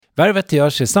Värvet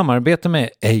görs i samarbete med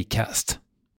Acast.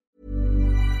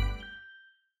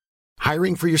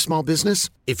 Hiring for your small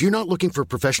business? If you're not looking for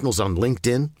professionals on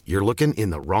LinkedIn, you're looking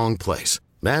in the wrong place.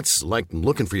 That's like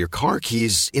looking for your car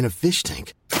keys in a fish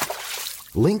tank.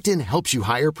 LinkedIn helps you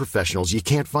hire professionals you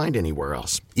can't find anywhere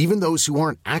else, even those who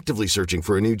aren't actively searching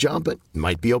for a new job but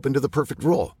might be open to the perfect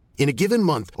role. In a given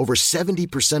month, over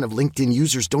 70% of LinkedIn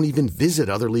users don't even visit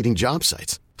other leading job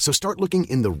sites. So start looking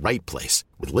in the right place.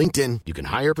 With LinkedIn, you can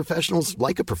hire professionals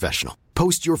like a professional.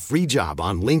 Post your free job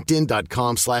on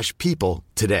linkedin.com/people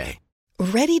today.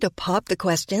 Ready to pop the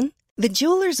question? The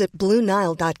jewelers at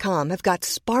BlueNile.com have got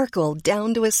sparkle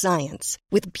down to a science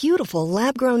with beautiful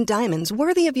lab-grown diamonds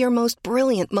worthy of your most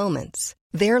brilliant moments.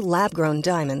 Their lab-grown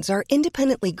diamonds are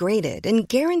independently graded and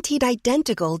guaranteed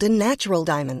identical to natural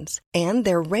diamonds, and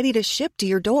they're ready to ship to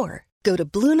your door. Go to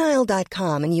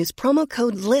BlueNile.com and use promo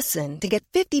code LISTEN to get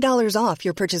 $50 off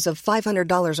your purchase of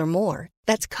 $500 or more.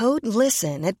 That's code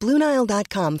LISTEN at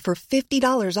BlueNile.com for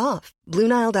 $50 off.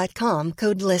 BlueNile.com,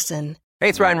 code LISTEN. Hey,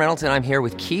 it's Ryan Reynolds, and I'm here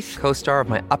with Keith, co-star of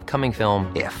my upcoming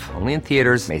film, If, only in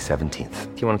theaters May 17th.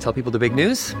 Do you want to tell people the big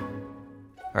news?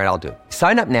 All right, I'll do it.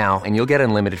 Sign up now and you'll get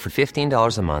unlimited for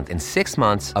 $15 a month and 6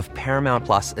 months of Paramount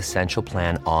Plus Essential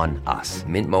Plan on us.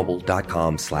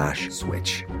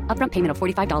 MintMobile.com/switch. Upfront payment of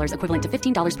 $45 equivalent to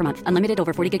 $15 per month. Unlimited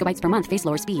over 40 gigabytes per month. Face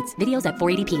lower speeds. Videos at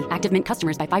 480p. Active Mint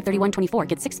customers by 531.24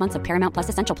 get 6 months of Paramount Plus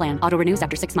Essential Plan. Auto renews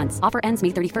after 6 months. Offer ends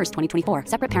May 31st, 2024.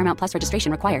 Separate Paramount Plus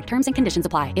registration required. Terms and conditions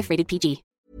apply if rated PG.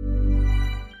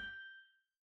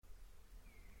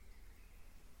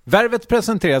 Värvet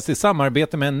presenteras i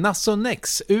samarbete med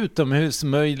Nasonex,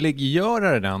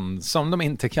 utomhusmöjliggöraren, som de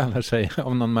inte kallar sig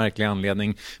av någon märklig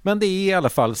anledning. Men det är i alla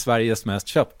fall Sveriges mest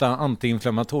köpta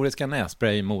antiinflammatoriska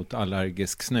nässpray mot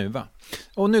allergisk snuva.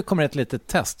 Och nu kommer ett litet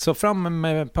test, så fram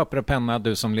med papper och penna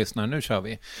du som lyssnar, nu kör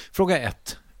vi. Fråga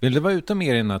 1. Vill du vara ute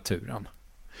mer i naturen?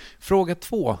 Fråga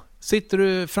 2. Sitter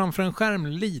du framför en skärm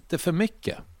lite för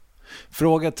mycket?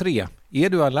 Fråga 3. Är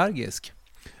du allergisk?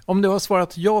 Om du har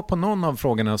svarat ja på någon av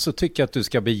frågorna så tycker jag att du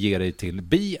ska bege dig till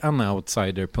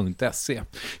beanoutsider.se.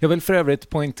 Jag vill för övrigt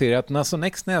poängtera att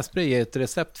Nasonex nässpray är ett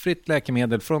receptfritt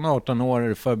läkemedel från 18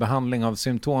 år för behandling av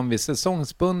symptom vid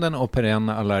säsongsbunden och perenn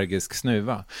allergisk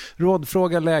snuva.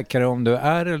 Rådfråga läkare om du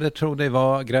är eller tror dig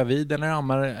vara gravid eller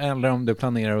ammar, eller om du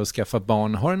planerar att skaffa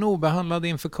barn, har en obehandlad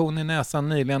infektion i näsan,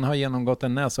 nyligen har genomgått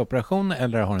en näsoperation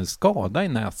eller har en skada i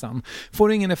näsan.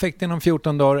 Får ingen effekt inom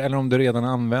 14 dagar eller om du redan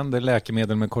använder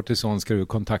läkemedel med kortison ska du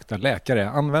kontakta läkare.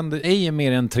 Använd ej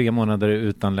mer än 3 månader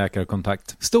utan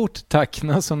läkarkontakt. Stort tack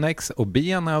Nasonex och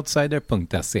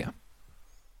beanoutsider.se.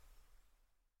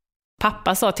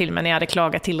 Pappa sa till mig när jag hade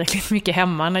klagat tillräckligt mycket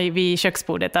hemma vid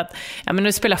köksbordet att ja, men när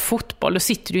du spelar fotboll då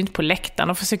sitter du inte på läktaren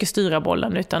och försöker styra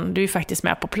bollen utan du är faktiskt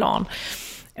med på plan.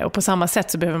 Och på samma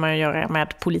sätt så behöver man göra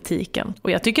med politiken.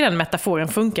 Och jag tycker den metaforen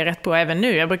funkar rätt bra även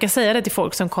nu. Jag brukar säga det till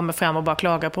folk som kommer fram och bara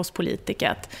klagar på oss politiker.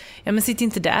 Att, ja men sitt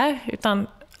inte där, utan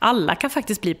alla kan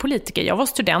faktiskt bli politiker. Jag var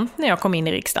student när jag kom in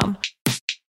i riksdagen.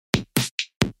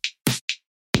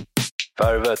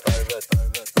 Värvet.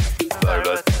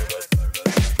 Värvet.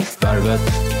 Värvet.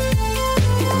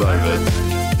 Värvet.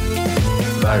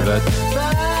 Värvet.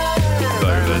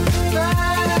 Värvet.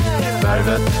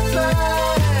 Värvet.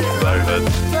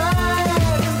 Värvet.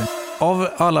 Av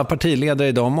alla partiledare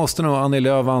idag måste nog Annie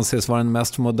Lööf anses vara den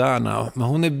mest moderna. Men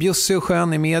hon är bjussig och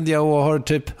skön i media och har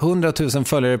typ 100 000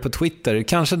 följare på Twitter.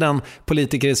 Kanske den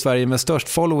politiker i Sverige med störst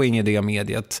following i det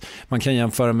mediet. Man kan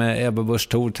jämföra med Ebba Busch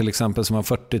Thor till exempel som har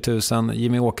 40 000,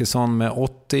 Jimmy Åkesson med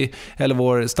 80 eller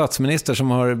vår statsminister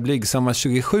som har blygsamma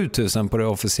 27 000 på det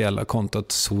officiella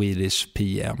kontot Swedish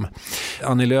PM.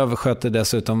 Annie Lööf sköter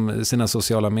dessutom sina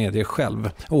sociala medier själv.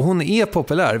 Och hon är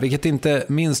populär, vilket inte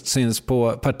minst syns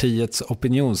på partiets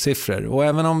opinionssiffror. Och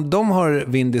även om de har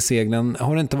vind i seglen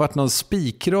har det inte varit någon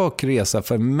spikrak resa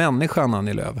för människan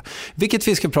Annie Lööf. Vilket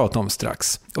vi ska prata om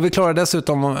strax. Och vi klarar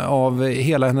dessutom av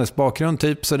hela hennes bakgrund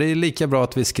typ, så det är lika bra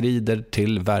att vi skrider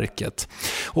till verket.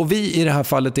 Och vi i det här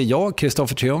fallet är jag,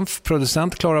 Kristoffer Triumf,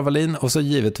 producent Klara Wallin och så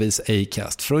givetvis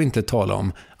Acast, för att inte tala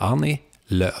om Annie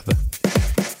Lööf.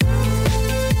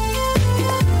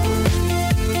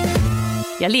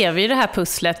 Jag lever i det här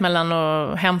pusslet mellan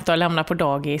att hämta och lämna på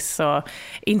dagis och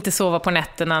inte sova på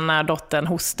nätterna när dottern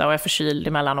hostar och är förkyld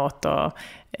emellanåt och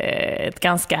ett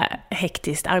ganska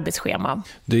hektiskt arbetsschema.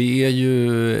 Det är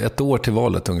ju ett år till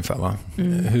valet ungefär va?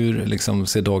 Hur liksom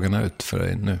ser dagarna ut för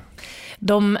dig nu?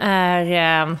 De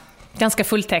är ganska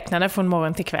fulltecknade från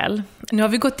morgon till kväll. Nu har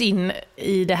vi gått in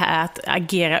i det här att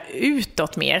agera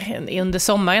utåt mer. Under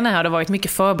sommaren här har det varit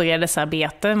mycket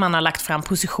förberedelsearbete. Man har lagt fram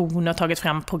positioner, tagit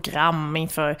fram program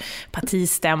inför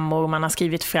partistämmor. Man har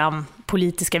skrivit fram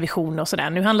politiska visioner och sådär.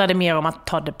 Nu handlar det mer om att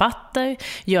ta debatter,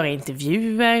 göra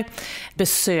intervjuer,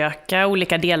 besöka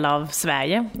olika delar av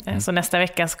Sverige. Så nästa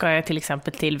vecka ska jag till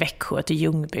exempel till Växjö, till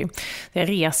Ljungby. Jag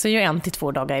reser ju 1 till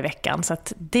 2 dagar i veckan, så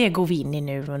att det går vi in i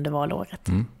nu under valåret.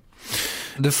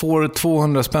 Du får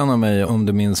 200 spänn av mig om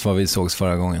du minns vad vi sågs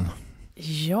förra gången.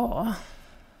 Ja.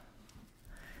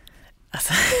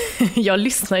 Alltså, jag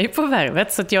lyssnar ju på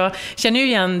Värvet, så att jag känner ju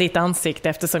igen ditt ansikte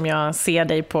eftersom jag ser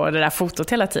dig på det där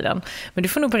fotot hela tiden. Men du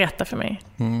får nog berätta för mig.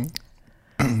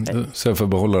 Så jag får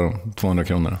behålla de 200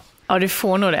 kronorna. Ja, du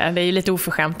får nog det. Det är ju lite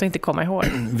oförskämt att inte komma ihåg.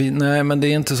 Nej, men det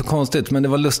är inte så konstigt. Men det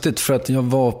var lustigt för att jag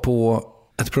var på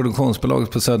ett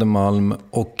produktionsbolag på Södermalm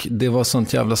och det var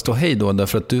sånt jävla ståhej då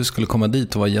därför att du skulle komma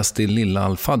dit och vara gäst i Lilla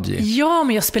Al-Fadji. Ja,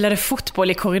 men jag spelade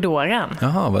fotboll i korridoren.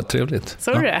 Jaha, vad trevligt.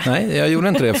 Såg du det? Nej, jag gjorde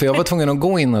inte det för jag var tvungen att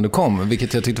gå innan du kom,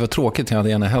 vilket jag tyckte var tråkigt. Jag hade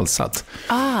gärna hälsat.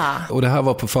 Och det här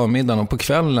var på förmiddagen och på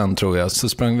kvällen tror jag så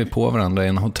sprang vi på varandra i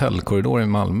en hotellkorridor i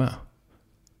Malmö.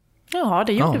 Ja,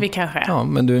 det gjorde vi kanske. Ja,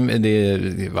 men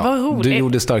du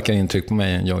gjorde starkare intryck på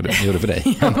mig än jag gjorde för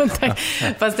dig. Ja, men tack.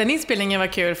 Fast den inspelningen var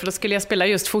kul för då skulle jag spela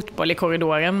just fotboll i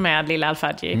korridoren med Lilla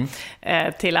Al-Fadji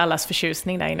till allas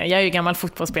förtjusning där inne. Jag är ju gammal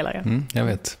fotbollsspelare. Jag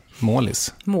vet.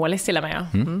 Målis till och med,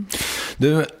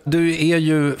 ja. Du är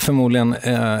ju förmodligen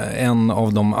en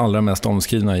av de allra mest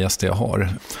omskrivna gäster jag har.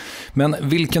 Men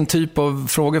vilken typ av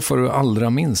frågor får du allra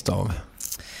minst av?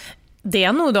 Det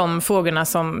är nog de frågorna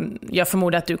som jag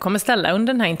förmodar att du kommer ställa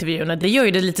under den här intervjun. Det gör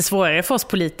ju det lite svårare för oss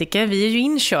politiker. Vi är ju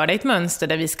inkörda i ett mönster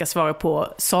där vi ska svara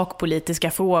på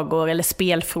sakpolitiska frågor eller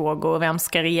spelfrågor. Vem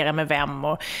ska regera med vem?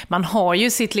 Och man har ju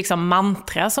sitt liksom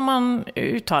mantra som man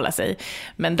uttalar sig.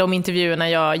 Men de intervjuerna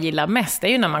jag gillar mest är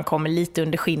ju när man kommer lite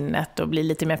under skinnet och blir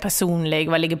lite mer personlig.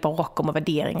 Vad ligger bakom och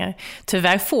värderingar?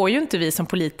 Tyvärr får ju inte vi som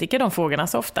politiker de frågorna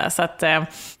så ofta. Så att,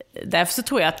 därför så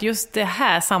tror jag att just det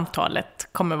här samtalet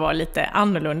kommer vara lite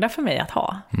annorlunda för mig att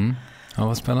ha. Ja,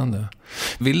 vad spännande.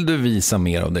 Vill du visa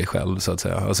mer av dig själv så att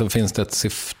säga? Alltså finns det ett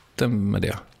syfte med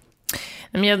det?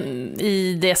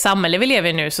 I det samhälle vi lever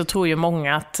i nu så tror ju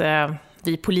många att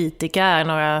vi politiker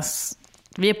är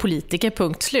vi är politiker,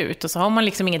 punkt slut. Och så har man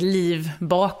liksom inget liv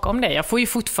bakom det. Jag får ju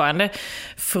fortfarande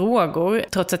frågor,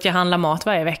 trots att jag handlar mat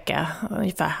varje vecka.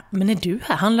 Ungefär, men är du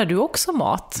här? Handlar du också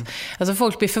mat? Alltså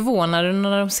folk blir förvånade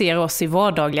när de ser oss i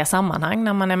vardagliga sammanhang.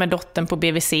 När man är med dottern på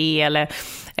BVC eller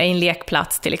är i en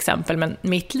lekplats till exempel. Men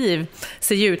mitt liv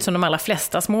ser ju ut som de allra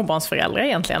flesta småbarnsföräldrar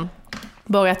egentligen.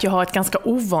 Bara att jag har ett ganska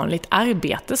ovanligt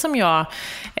arbete som jag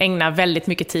ägnar väldigt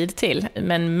mycket tid till.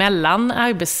 Men mellan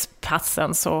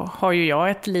arbetsplatsen så har ju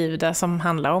jag ett liv där som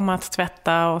handlar om att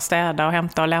tvätta och städa och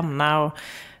hämta och lämna och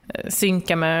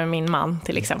synka med min man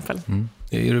till exempel.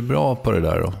 Är du bra på det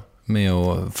där då? Med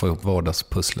att få ihop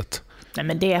vardagspusslet? Nej,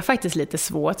 men det är faktiskt lite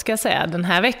svårt ska jag säga. Den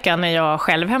här veckan är jag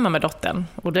själv hemma med dottern.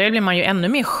 Och då blir man ju ännu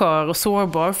mer skör och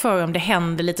sårbar för om det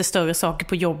händer lite större saker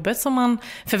på jobbet som man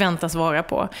förväntas vara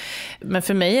på. Men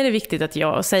för mig är det viktigt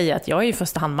att säga att jag är i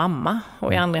första hand mamma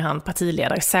och i andra hand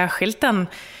partiledare. Särskilt den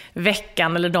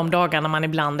veckan eller de dagarna man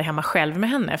ibland är hemma själv med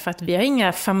henne. För att vi har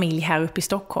inga familj här uppe i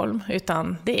Stockholm.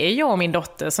 Utan det är jag och min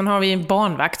dotter. Sen har vi en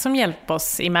barnvakt som hjälper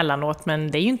oss emellanåt.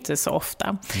 Men det är ju inte så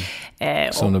ofta.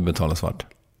 Som du betalar svart?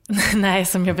 Nej,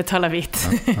 som jag betalar vitt.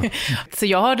 Så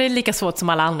jag har det lika svårt som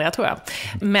alla andra tror jag.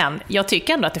 Men jag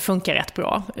tycker ändå att det funkar rätt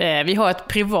bra. Vi har ett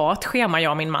privat schema,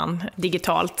 jag och min man,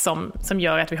 digitalt som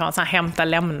gör att vi har en sån här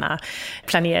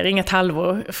hämta-lämna-planering ett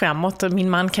halvår framåt. Och min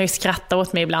man kan ju skratta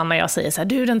åt mig ibland när jag säger så här: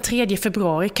 du, den 3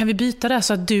 februari kan vi byta där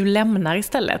så att du lämnar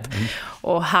istället.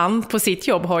 Och han på sitt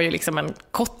jobb har ju liksom en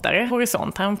kortare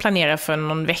horisont. Han planerar för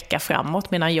någon vecka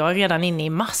framåt medan jag är redan inne i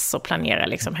mars och planerar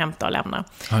liksom hämta och lämna.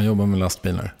 Han jobbar med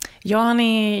lastbilar? Ja,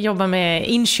 han jobbar med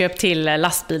inköp till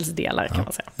lastbilsdelar kan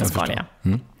man säga. På Scania.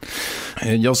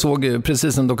 Jag såg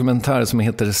precis en dokumentär som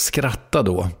heter Skratta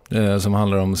då, som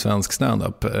handlar om svensk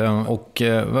stand-up. Och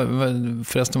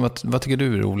förresten, vad tycker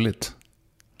du är roligt?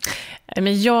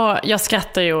 Men jag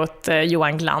skrattar ju åt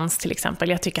Johan Glans till exempel.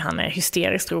 Jag tycker han är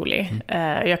hysteriskt rolig.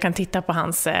 Jag kan titta på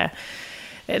hans...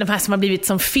 De här som har blivit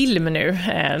som film nu,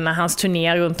 när hans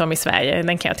turné runt om i Sverige,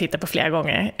 den kan jag titta på flera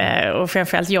gånger. Och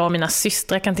framförallt jag och mina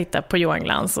systrar kan titta på Johan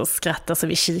Glans och skratta så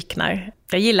vi kiknar.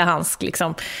 Jag gillar hans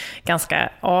liksom ganska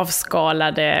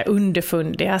avskalade,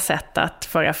 underfundiga sätt att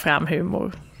föra fram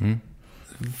humor.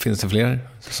 Finns det fler?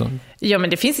 Ja, men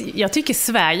det finns. Jag tycker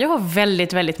Sverige har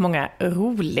väldigt, väldigt många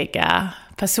roliga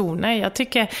personer. Jag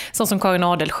tycker, sån som Karin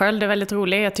Adelsköld är väldigt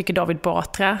rolig. Jag tycker David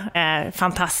Batra är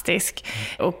fantastisk.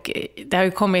 Och det har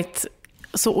ju kommit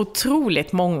så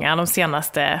otroligt många de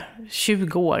senaste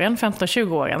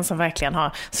 15-20 åren som verkligen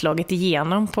har slagit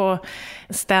igenom på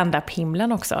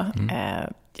stand-up-himlen också.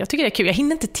 Jag tycker det är kul. Jag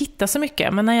hinner inte titta så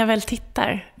mycket, men när jag väl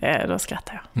tittar, då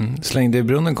skrattar jag. Släng dig i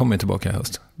brunnen kommer tillbaka i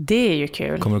höst. Det är ju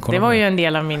kul. Det var ju en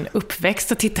del av min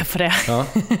uppväxt att titta på det. Ja.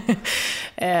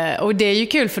 Och det är ju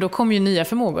kul, för då kommer ju nya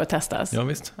förmågor att testas. Ja,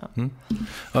 visst.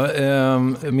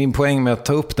 Min poäng med att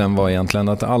ta upp den var egentligen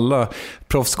att alla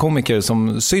proffskomiker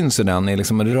som syns i den är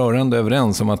liksom rörande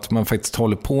överens om att man faktiskt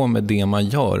håller på med det man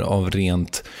gör av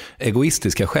rent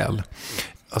egoistiska skäl.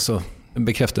 Alltså,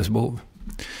 bekräftelsebehov.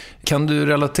 Kan du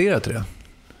relatera till det?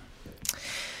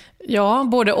 Ja,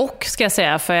 både och ska jag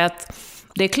säga, för att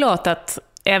det är klart att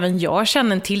även jag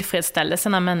känner en tillfredsställelse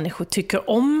när människor tycker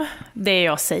om det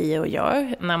jag säger och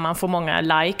gör. När man får många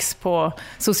likes på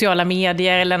sociala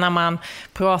medier eller när man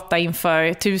pratar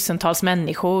inför tusentals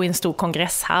människor i en stor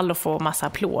kongresshall och får massa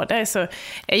applåder, så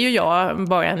är ju jag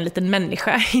bara en liten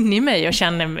människa inne i mig och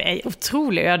känner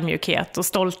otrolig ödmjukhet och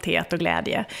stolthet och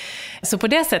glädje. Så på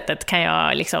det sättet kan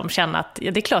jag liksom känna att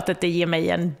det är klart att det ger mig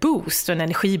en boost, en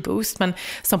energiboost, men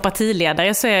som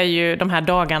partiledare så är ju de här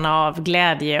dagarna av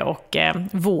glädje och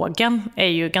vågen är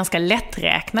ju ganska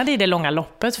lätträknade i det långa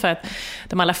loppet, för att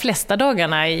de allra flesta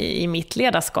dagarna i mitt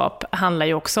ledarskap handlar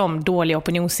ju också om dåliga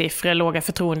opinionssiffror, låga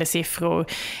förtroendesiffror.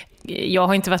 Jag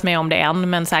har inte varit med om det än,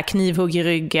 men så här knivhugg i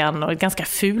ryggen och ett ganska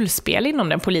fulspel inom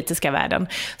den politiska världen.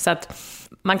 Så att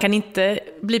man kan inte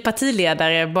bli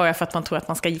partiledare bara för att man tror att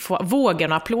man ska få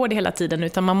vågen och applåd hela tiden,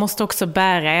 utan man måste också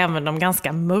bära även de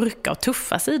ganska mörka och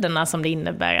tuffa sidorna som det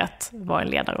innebär att vara en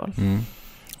ledarroll.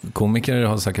 Komiker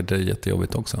har säkert det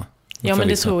jättejobbigt också. Ja, men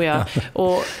det tror jag.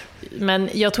 Men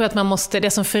jag tror att det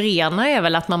som förenar är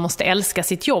väl att man måste älska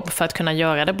sitt jobb för att kunna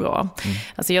göra det bra.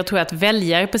 Alltså jag tror att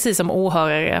väljare, precis som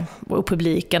åhörare och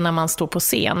publiken när man står på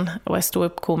scen och är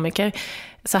ståuppkomiker,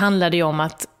 så handlar det ju om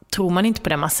att tror man inte på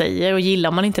det man säger och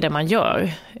gillar man inte det man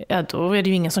gör, ja, då är det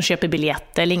ju ingen som köper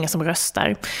biljetter eller ingen som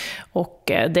röstar. Och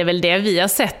det är väl det vi har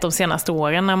sett de senaste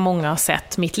åren när många har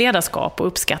sett mitt ledarskap och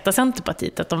uppskattar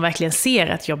Centerpartiet, att de verkligen ser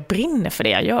att jag brinner för det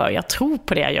jag gör, jag tror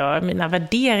på det jag gör, mina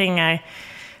värderingar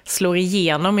slår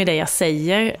igenom i det jag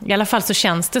säger. I alla fall så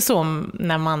känns det så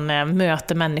när man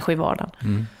möter människor i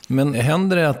vardagen. Men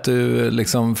händer det att du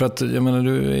liksom, för att jag menar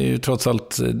du är ju trots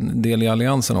allt del i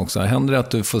alliansen också, händer det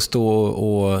att du får stå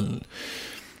och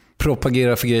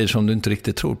propagera för grejer som du inte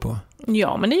riktigt tror på?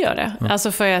 Ja, men det gör det.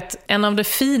 Alltså för att en av det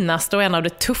finaste och en av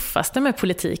det tuffaste med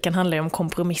politiken handlar ju om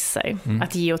kompromisser.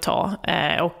 Att ge och ta.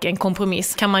 Och en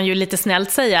kompromiss kan man ju lite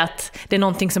snällt säga att det är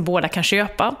någonting som båda kan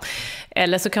köpa.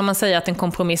 Eller så kan man säga att en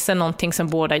kompromiss är någonting som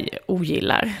båda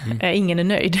ogillar. Ingen är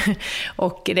nöjd.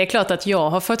 Och det är klart att jag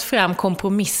har fått fram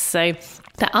kompromisser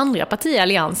där andra partier i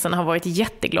alliansen har varit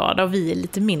jätteglada och vi är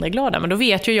lite mindre glada. Men då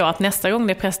vet ju jag att nästa gång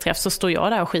det är pressträff så står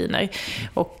jag där och skiner.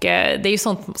 Och det är ju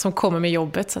sånt som kommer med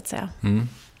jobbet så att säga.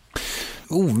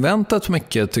 Oväntat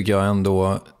mycket tycker jag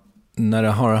ändå när det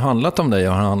har handlat om dig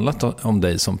och har handlat om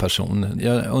dig som person.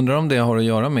 Jag undrar om det har att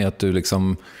göra med att du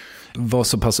liksom var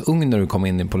så pass ung när du kom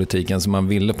in i politiken så man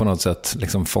ville på något sätt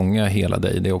liksom fånga hela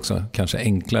dig. Det är också kanske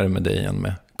enklare med dig än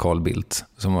med Carl Bildt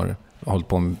som har hållit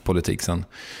på med politik sen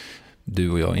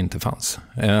du och jag inte fanns.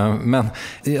 Men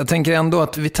jag tänker ändå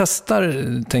att vi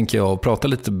testar, tänker jag, och prata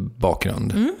lite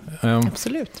bakgrund.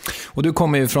 Absolut. Och du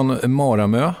kommer ju från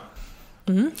Maramö.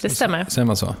 Det stämmer. Säger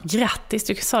man så? Grattis,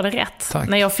 du sa det rätt. Tack.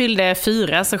 När jag fyllde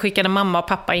 4 så skickade mamma och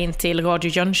pappa in till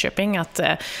Radio Jönköping att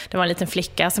det var en liten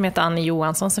flicka som heter Annie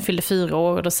Johansson som fyllde 4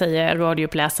 år. Och då säger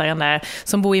radiouppläsaren där,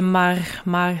 som bor i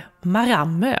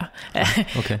Maramö.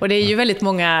 Okay. Och det är ju väldigt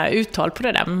många uttal på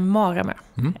det där, Maramö.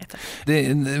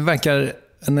 Det verkar,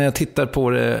 när jag tittar på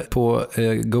det på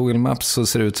Google Maps så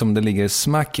ser det ut som det ligger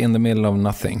smack in the middle of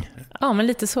nothing. Ja, men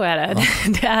lite så är det. Ja.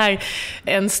 Det är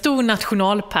en stor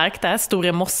nationalpark där,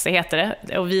 Store Mosse heter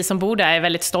det. Och vi som bor där är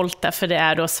väldigt stolta för det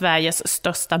är då Sveriges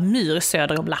största myr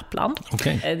söder om Lappland.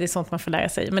 Okay. Det är sånt man får lära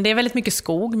sig. Men det är väldigt mycket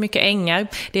skog, mycket ängar.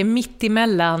 Det är mitt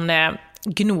emellan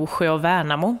Gnosjö och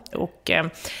Värnamo. Och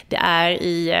det är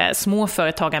i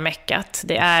småföretagarmäckat.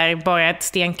 Det är bara ett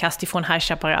stenkast ifrån High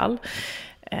Chaparral.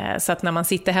 Så att när man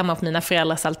sitter hemma på mina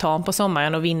föräldrars altan på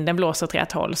sommaren och vinden blåser åt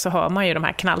rätt håll så hör man ju de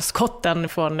här knallskotten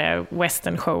från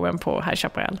Western-showen på High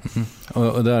Chaparral.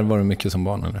 Och där var det mycket som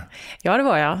barn, eller? Ja, det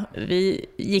var jag. Vi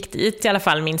gick dit i alla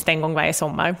fall minst en gång varje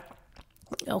sommar.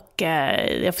 Och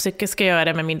jag ska göra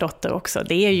det med min dotter också.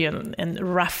 Det är ju en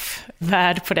rough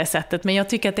värld på det sättet. Men jag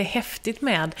tycker att det är häftigt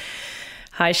med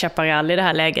High Chaparral i det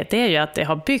här läget, det är ju att det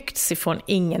har byggts ifrån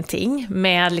ingenting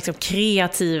med liksom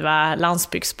kreativa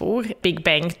landsbygdsbor. Big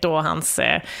Bengt och hans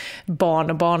barn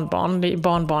och barnbarn,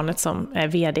 barnbarnet som är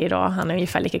vd idag, han är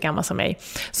ungefär lika gammal som mig,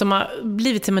 som har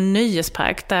blivit som en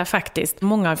nöjespark där faktiskt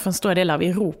många från stora delar av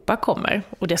Europa kommer.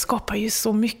 Och det skapar ju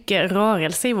så mycket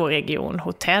rörelse i vår region,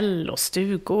 hotell och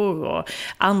stugor och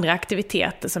andra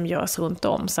aktiviteter som görs runt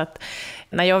om. Så att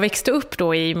när jag växte upp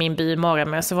då i min by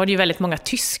Maramö så var det ju väldigt många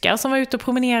tyskar som var ute och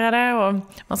promenerade och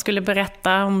man skulle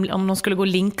berätta om de skulle gå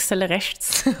links eller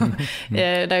rechts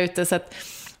där ute. Så att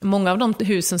många av de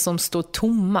husen som står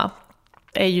tomma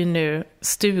är ju nu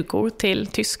stugor till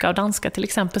tyska och danska till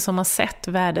exempel, som har sett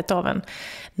värdet av en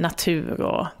natur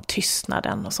och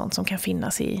tystnaden och sånt som kan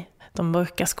finnas i de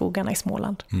mörka skogarna i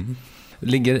Småland. Mm.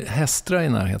 Ligger Hästra i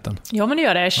närheten? Ja, men det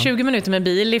gör det. 20 minuter med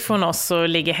bil ifrån oss så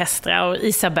ligger Hästra och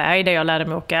Isaberg där jag lärde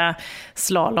mig åka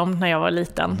slalom när jag var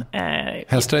liten.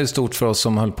 Hästra är stort för oss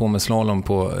som höll på med slalom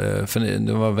för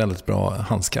det var väldigt bra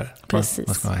handskar. Precis.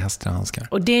 Man ska ha Hästra-handskar.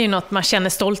 Och det är ju något man känner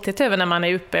stolthet över när man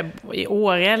är uppe i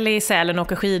Åre eller i Sälen och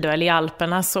åker skidor eller i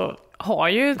Alperna, så har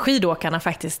ju skidåkarna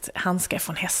faktiskt handskar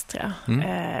från Hästra.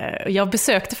 Jag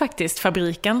besökte faktiskt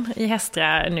fabriken i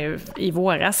Hästra nu i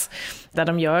våras där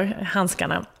de gör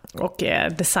handskarna och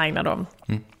designar dem.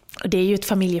 Och det är ju ett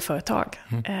familjeföretag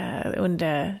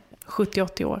under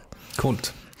 70-80 år.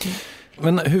 Coolt.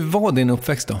 Men hur var din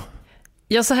uppväxt då?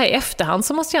 Ja, så här i efterhand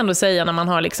så måste jag ändå säga, när man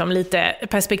har liksom lite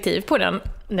perspektiv på den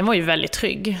var ju väldigt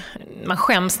trygg. Man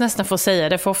skäms nästan för att säga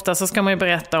det, för ofta så ska man ju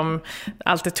berätta om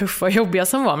allt det tuffa och jobbiga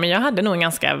som var. Men jag hade nog en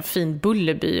ganska fin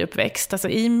Bullerby-uppväxt. Alltså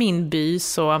i min by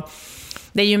så,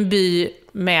 det är ju en by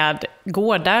med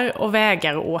gårdar och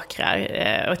vägar och åkrar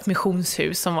och ett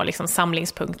missionshus som var liksom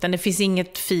samlingspunkten. Det finns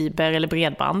inget fiber eller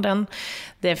bredbanden.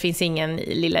 Det finns ingen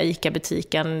lilla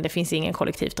ICA-butiken, det finns ingen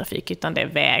kollektivtrafik, utan det är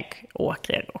väg,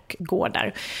 åkrar och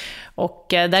gårdar. Och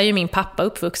där är ju min pappa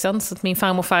uppvuxen, så att min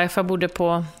farmor och farfar bodde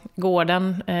på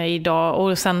gården idag,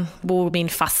 och sen bor min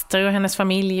faster och hennes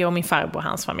familj och min farbror och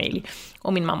hans familj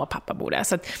och min mamma och pappa bor där.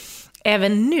 Så att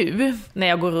även nu när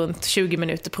jag går runt 20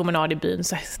 minuter promenad i byn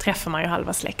så träffar man ju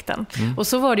halva släkten. Och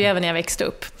så var det ju även när jag växte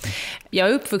upp. Jag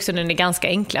är uppvuxen under ganska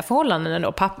enkla förhållanden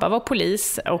då. Pappa var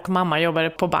polis och mamma jobbade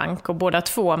på bank, och båda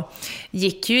två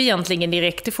gick ju egentligen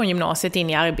direkt ifrån gymnasiet in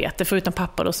i arbete, förutom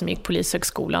pappa då som gick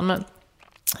polishögskolan. Men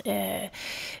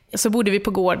så bodde vi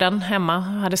på gården hemma,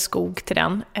 hade skog till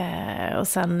den. Och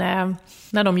sen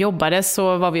när de jobbade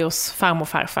så var vi hos farmor och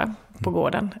farfar på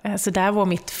gården. Så där var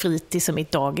mitt fritids och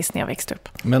mitt dagis när jag växte upp.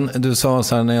 Men du sa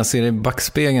så här, när jag ser i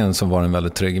backspegeln så var den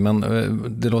väldigt trygg. Men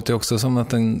det låter ju också som att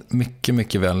den mycket,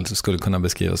 mycket väl skulle kunna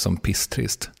beskrivas som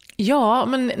pisstrist. Ja,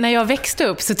 men när jag växte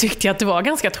upp så tyckte jag att det var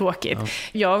ganska tråkigt. Ja.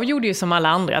 Jag gjorde ju som alla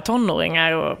andra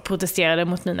tonåringar och protesterade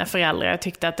mot mina föräldrar. Jag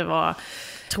tyckte att det var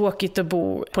tråkigt att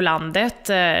bo på landet.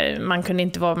 Man kunde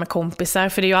inte vara med kompisar.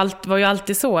 För det var ju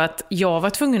alltid så att jag var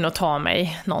tvungen att ta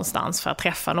mig någonstans för att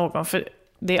träffa någon. För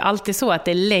det är alltid så att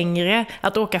det är längre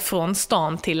att åka från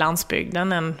stan till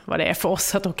landsbygden än vad det är för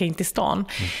oss att åka in till stan.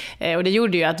 Och det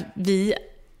gjorde ju att vi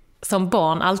som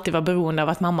barn alltid var beroende av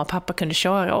att mamma och pappa kunde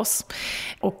köra oss.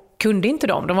 Och kunde inte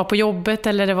de var på jobbet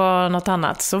eller det var något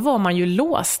annat, så var man ju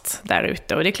låst där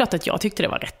ute. Och det är klart att jag tyckte det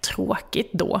var rätt tråkigt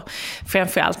då.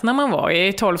 Framförallt när man var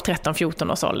i 12, 13,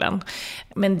 14 års åldern.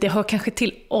 Men det hör kanske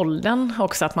till åldern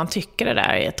också att man tycker det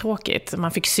där är tråkigt.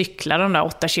 Man fick cykla de där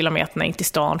 8 kilometerna in till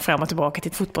stan fram och tillbaka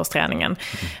till fotbollsträningen.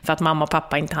 För att mamma och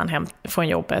pappa inte hann hem från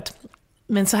jobbet.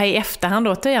 Men så här i efterhand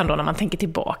återigen då, när man tänker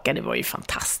tillbaka, det var ju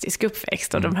fantastisk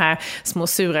uppväxt. Och de här små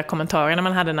sura kommentarerna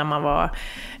man hade när man var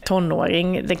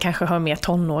tonåring, det kanske hör mer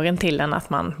tonåren till än att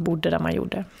man bodde där man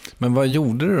gjorde. Men vad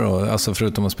gjorde du då, alltså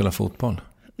förutom att spela fotboll?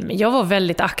 Jag var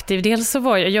väldigt aktiv. Dels så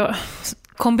var jag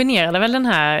kombinerade väl den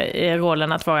här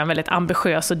rollen att vara en väldigt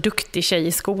ambitiös och duktig tjej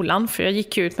i skolan. För jag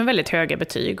gick ut med väldigt höga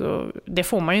betyg, och det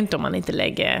får man ju inte om man inte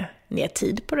lägger ner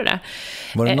tid på det där.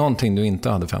 Var det någonting du inte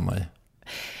hade 5 i?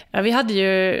 Ja, vi hade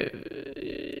ju...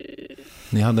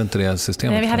 Ni hade inte det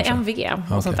systemet? Nej, vi hade kanske? MVG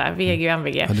och sånt där. VG och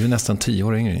MVG. Ja, du är nästan 10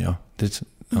 år yngre, ja.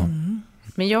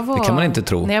 Men jag var... Det kan man inte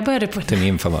tro, när jag började på... till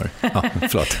min favör. Ja,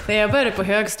 förlåt. När jag började på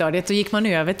högstadiet så gick man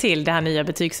över till det här nya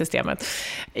betygssystemet.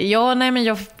 Ja, nej, men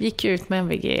jag gick ut med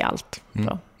MVG i allt.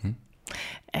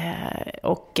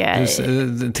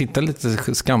 Du tittar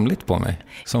lite skamligt på mig,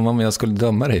 som om jag skulle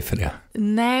döma dig för det.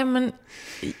 Nej, men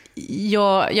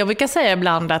jag brukar säga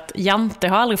ibland att Jante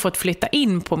har aldrig fått flytta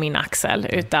in på min axel,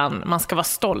 utan man ska vara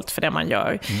stolt för det man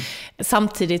gör.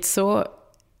 Samtidigt så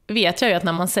vet jag ju att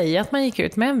när man säger att man gick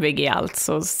ut med MVG i allt,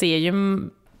 så ser ju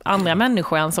andra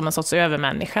människor en som en sorts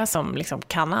övermänniska som liksom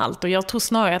kan allt. Och jag tror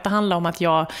snarare att det handlar om att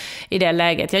jag i det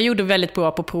läget, jag gjorde väldigt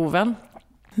bra på proven.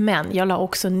 Men jag la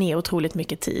också ner otroligt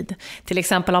mycket tid. Till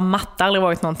exempel har matte aldrig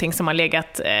varit någonting som har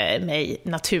legat mig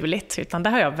naturligt, utan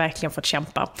där har jag verkligen fått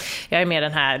kämpa. Jag är med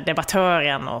den här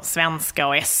debattören och svenska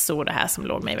och SO och det här som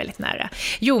låg mig väldigt nära.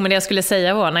 Jo, men det jag skulle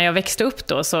säga var, när jag växte upp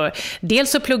då, så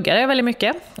dels så pluggade jag väldigt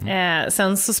mycket.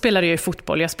 Sen så spelade jag ju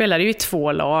fotboll. Jag spelade ju i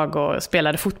 2 lag och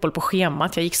spelade fotboll på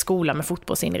schemat. Jag gick skola med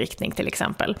fotbollsinriktning till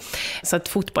exempel. Så att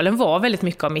fotbollen var väldigt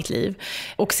mycket av mitt liv.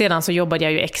 Och sedan så jobbade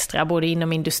jag ju extra både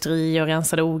inom industri och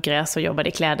rensade ogräs och jobbade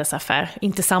i klädesaffär.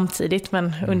 Inte samtidigt,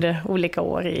 men under olika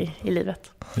år i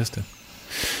livet. Just det.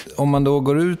 Om man då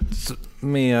går ut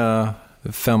med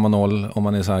 5-0, om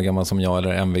man är så här gammal som jag,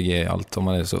 eller MVG allt, om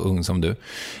man är så ung som du,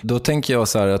 då tänker jag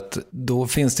så här att då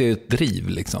finns det ju ett driv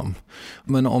liksom.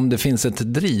 Men om det finns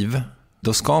ett driv,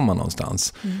 då ska man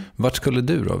någonstans. Vart skulle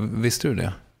du då? Visste du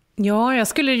det? Ja, jag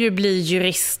skulle ju bli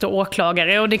jurist och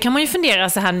åklagare, och det kan man ju fundera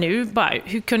så här nu, bara,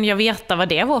 hur kunde jag veta vad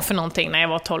det var för någonting när jag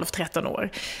var 12-13 år?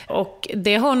 Och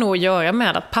det har nog att göra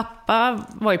med att pappa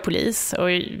var ju polis och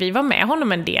vi var med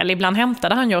honom en del. Ibland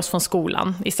hämtade han oss från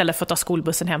skolan istället för att ta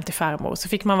skolbussen hem till farmor. Så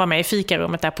fick man vara med i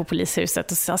fikarummet där på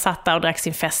polishuset och satt där och drack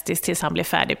sin festis tills han blev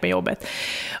färdig med jobbet.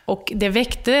 Och det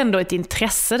väckte ändå ett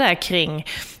intresse där kring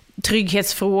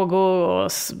trygghetsfrågor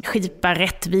och skipa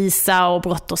rättvisa och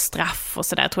brott och straff och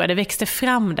sådär, tror jag det växte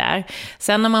fram där.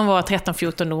 Sen när man var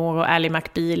 13-14 år och Ally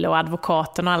McBeal och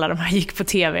Advokaten och alla de här gick på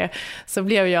tv, så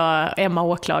blev jag Emma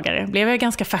åklagare. Blev jag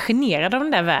ganska fascinerad av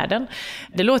den där världen.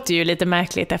 Det låter ju lite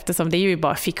märkligt eftersom det är ju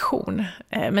bara fiktion.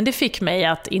 Men det fick mig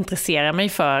att intressera mig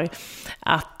för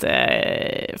att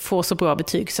få så bra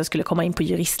betyg så jag skulle komma in på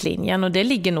juristlinjen, och det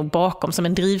ligger nog bakom som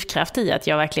en drivkraft i att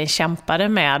jag verkligen kämpade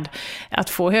med att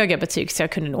få höga betyg så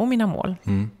jag kunde nå mina mål.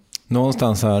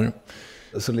 Någonstans här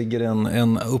så ligger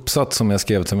en uppsats som jag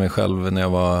skrev till mig själv när jag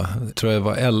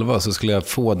var 11, så skulle jag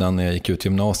få den när jag gick ut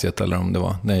gymnasiet, eller om det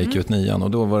var när jag gick ut 9:an,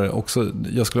 och då var det också,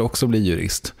 jag skulle också bli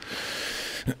jurist.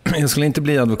 Jag skulle inte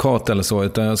bli advokat eller så,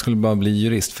 utan jag skulle bara bli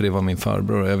jurist, för det var min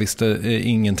farbror. Jag visste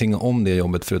ingenting om det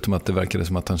jobbet, förutom att det verkade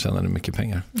som att han tjänade mycket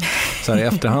pengar. Så här i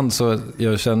efterhand så,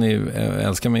 jag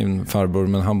älskar min farbror,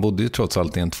 men han bodde ju trots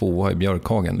allt i en 2:a i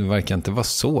Björkhagen. Det verkar inte vara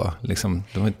så, liksom.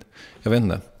 Jag vet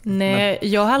inte. Nej,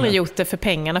 jag har aldrig gjort det för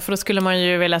pengarna, för då skulle man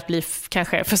ju velat bli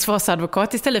kanske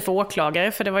försvarsadvokat istället för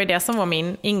åklagare, för det var ju det som var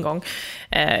min ingång.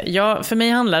 För mig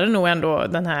handlade det nog ändå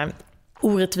den här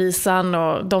orättvisan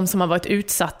och de som har varit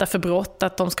utsatta för brott,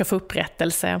 att de ska få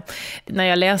upprättelse. När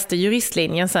jag läste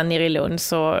juristlinjen sen nere i Lund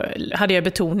så hade jag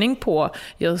betoning på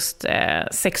just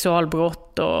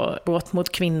sexualbrott och brott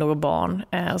mot kvinnor och barn.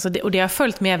 Och det har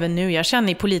följt med även nu. Jag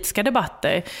känner i politiska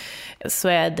debatter så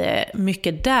är det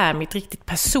mycket där mitt riktigt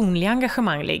personliga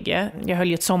engagemang ligger. Jag höll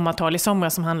ju ett sommartal i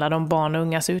somras som handlade om barn och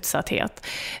ungas utsatthet.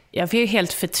 Jag blir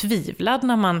helt förtvivlad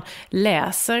när man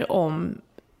läser om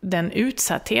den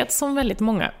utsatthet som väldigt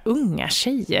många unga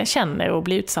tjejer känner och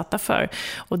blir utsatta för.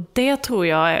 Och det tror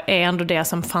jag är ändå det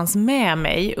som fanns med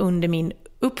mig under min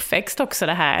uppväxt också,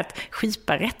 det här att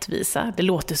skipa rättvisa. Det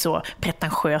låter så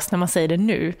pretentiöst när man säger det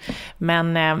nu,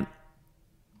 men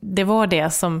det var det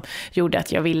som gjorde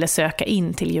att jag ville söka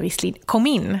in till juristlinjen. Kom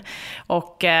in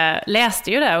och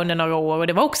läste ju där under några år, och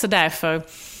det var också därför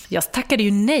jag tackade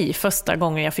ju nej första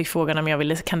gången jag fick frågan om jag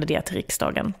ville kandidera till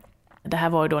riksdagen. Det här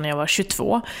var ju då när jag var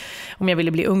 22. Om jag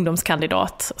ville bli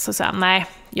ungdomskandidat så sa jag, nej,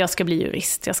 jag ska bli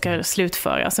jurist. Jag ska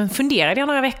slutföra. Sen funderade jag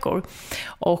några veckor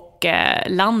och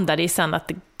landade i sen att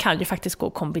det kan ju faktiskt gå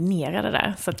att kombinera det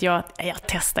där. Så att jag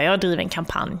testade, jag driver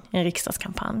en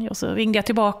riksdagskampanj. Och så ringde jag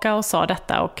tillbaka och sa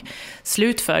detta och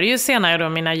slutförde ju senare då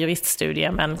mina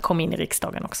juriststudier, men kom in i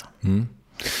riksdagen också. Mm.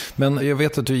 Men jag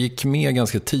vet att du gick med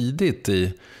ganska tidigt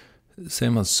i,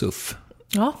 säger man SUF?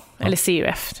 Ja, eller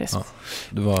CUF.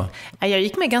 Ja. Jag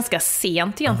gick med ganska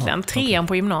sent egentligen, 3:an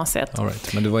på gymnasiet. All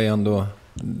right. Men du var ju ändå...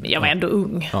 Jag var ändå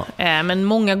ung. Ja. Men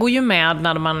många går ju med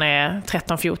när man är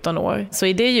 13-14 år. Så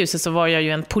i det ljuset så var jag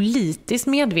ju en politiskt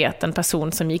medveten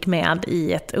person som gick med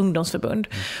i ett ungdomsförbund.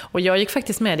 Och jag gick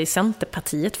faktiskt med i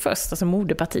Centerpartiet först, alltså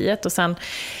moderpartiet. Och sen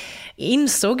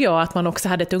insåg jag att man också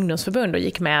hade ett ungdomsförbund och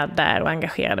gick med där och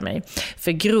engagerade mig.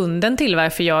 För grunden till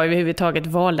varför jag överhuvudtaget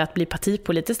valde att bli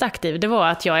partipolitiskt aktiv, det var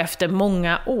att jag efter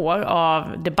många år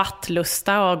av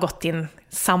debattlusta har gått in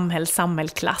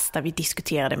samhällsklass där vi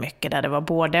diskuterade mycket, där det var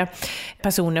både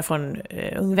personer från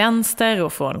Ung Vänster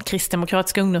och från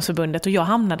Kristdemokratiska ungdomsförbundet, och jag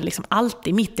hamnade liksom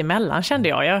alltid mitt emellan, kände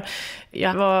jag.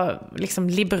 Jag var liksom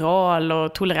liberal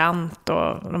och tolerant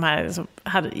och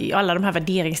alla de här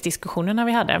värderingsdiskussionerna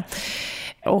vi hade.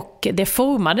 Och det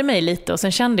formade mig lite, och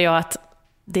sen kände jag att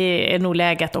det är nog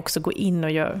läge att också gå in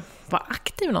och vara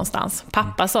aktiv någonstans.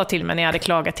 Pappa sa till mig när jag hade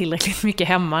klagat tillräckligt mycket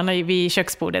hemma vid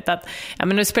köksbordet att men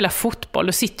när du spelar fotboll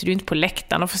då sitter du inte på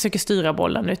läktaren och försöker styra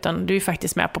bollen, utan du är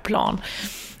faktiskt med på plan.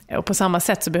 Och på samma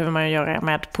sätt så behöver man ju göra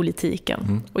med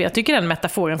politiken. Och jag tycker den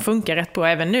metaforen funkar rätt bra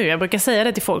även nu. Jag brukar säga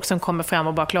det till folk som kommer fram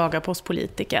och bara klagar på oss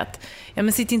politiker att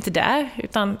men sitt inte där,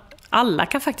 utan alla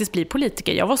kan faktiskt bli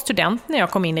politiker. Jag var student när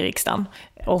jag kom in i riksdagen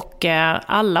och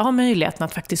alla har möjligheten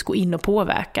att faktiskt gå in och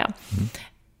påverka.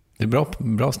 Det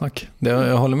är bra snack.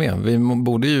 Jag håller med. Vi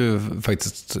borde ju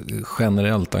faktiskt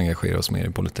generellt engagera oss mer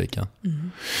i politiken.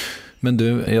 Men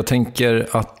du, jag tänker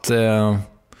att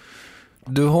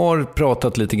du har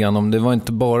pratat lite grann om, det var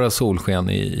inte bara solsken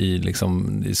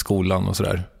i skolan och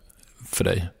sådär för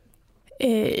dig.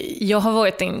 Jag har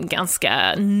varit en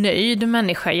ganska nöjd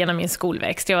människa genom min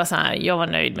skolväxt. Jag var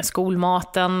nöjd med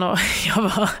skolmaten och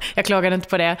jag klagade inte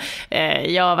på det.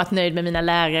 Jag har varit nöjd med mina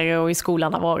lärare och i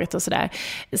skolan har varit och sådär.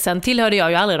 Sen tillhörde jag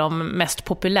ju aldrig de mest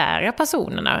populära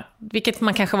personerna, vilket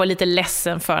man kanske var lite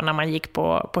ledsen för när man gick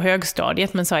på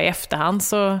högstadiet, men så i efterhand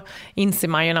så inser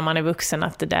man ju när man är vuxen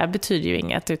att det där betyder ju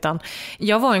inget, utan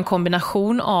jag var en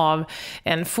kombination av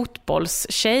en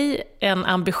fotbollstjej, en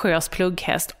ambitiös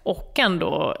plugghäst och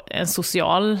ändå en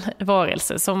social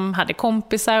varelse som hade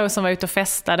kompisar och som var ute och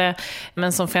festade,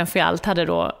 men som framförallt hade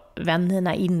då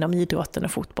vännerna inom idrotten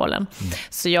och fotbollen.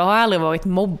 Så jag har aldrig varit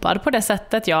mobbad på det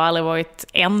sättet, jag har aldrig varit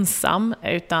ensam,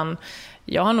 utan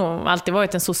jag har nog alltid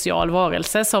varit en social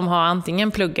varelse som har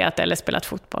antingen pluggat eller spelat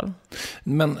fotboll.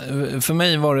 Men för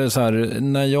mig var det så här,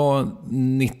 när jag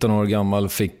 19 år gammal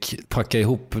fick packa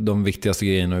ihop de viktigaste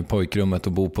grejerna i pojkrummet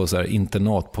och bo på så här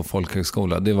internat på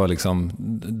folkhögskola, det var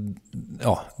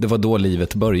det var då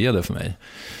livet började för mig.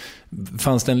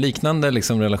 Fanns det en liknande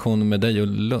relation med dig och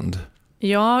Lund?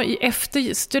 Ja,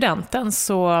 efter studenten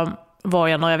så var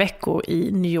jag några veckor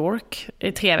i New York,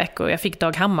 3 veckor. Jag fick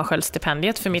Dag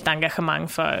Hammarskjöld-stipendiet för mitt engagemang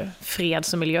för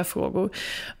freds- och miljöfrågor.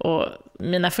 Och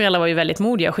mina föräldrar var ju väldigt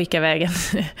modiga och skickade iväg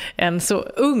en så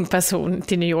ung person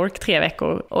till New York 3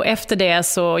 veckor. Och efter det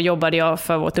så jobbade jag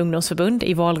för vårt ungdomsförbund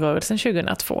i valrörelsen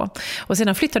 2002. Och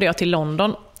sedan flyttade jag till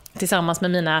London tillsammans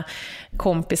med mina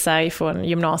kompisar från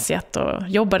gymnasiet och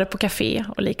jobbade på café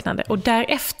och liknande. Och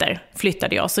därefter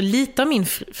flyttade jag. Så lite av min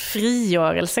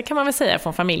frigörelse kan man väl säga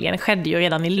från familjen skedde ju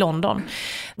redan i London.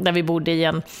 Där vi bodde i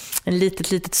en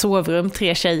litet sovrum,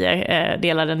 3 tjejer,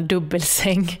 delade en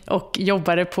dubbelsäng och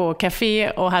jobbade på café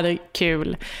och hade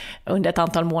kul under ett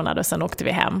antal månader. Sen åkte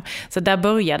vi hem. Så där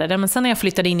började det. Men sen när jag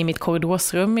flyttade in i mitt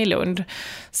korridorsrum i Lund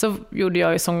så gjorde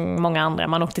jag ju som många andra.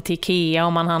 Man åkte till Ikea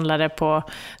och man handlade på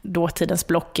dåtidens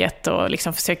Blocket och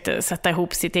försökte sätta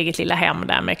ihop sitt eget lilla hem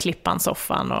där med klippan,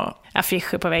 soffan och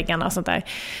affischer på väggarna och sånt där.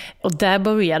 Och där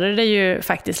började det ju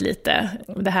faktiskt lite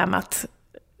det här med att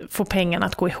få pengarna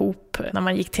att gå ihop när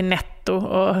man gick till Netto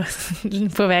och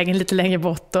på vägen lite längre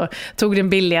bort och tog den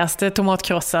billigaste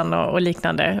tomatkrossen och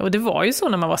liknande. Och det var ju så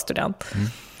när man var student.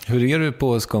 Hur är du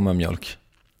på skumma mjölk?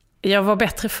 Jag var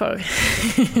bättre förr.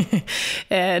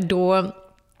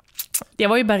 Jag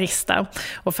var ju barista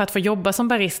och för att få jobba som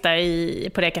barista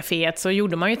på det kaféet så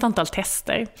gjorde man ju ett antal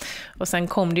tester. Och sen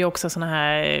kom det ju också såna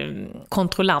här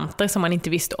kontrollanter som man inte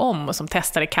visste om och som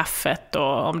testade kaffet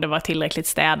och om det var tillräckligt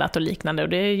städat och liknande. Och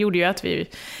det gjorde ju att vi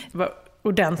var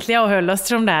ordentliga och höll oss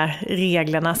till de där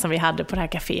reglerna som vi hade på det här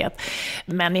kaféet.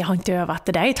 Men jag har inte övat.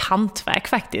 Det där är ett hantverk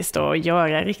faktiskt att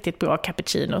göra riktigt bra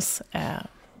cappuccinos.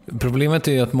 Problemet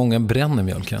är ju att många bränner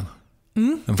mjölken.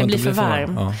 Den blir för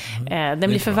varm. Ja. Den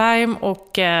blir för varm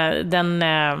och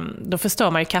då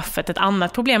förstör man ju kaffet. Ett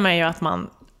annat problem är ju att man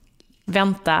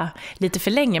väntar lite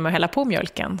för länge med att hälla på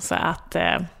mjölken så att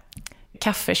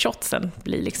kaffeshotsen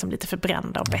blir lite för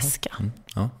brända och beska.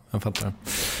 Ja, jag fattar.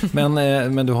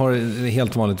 Men du har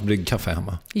helt vanligt bryggkaffe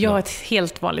hemma? Jag har ett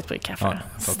helt vanligt bryggkaffe.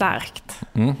 Ja, starkt.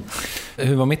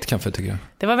 Hur var mitt kaffe tycker du?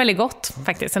 Det var väldigt gott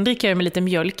faktiskt. Sen dricker jag med lite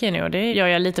mjölk i nu och det gör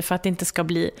jag lite för att det inte ska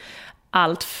bli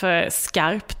allt för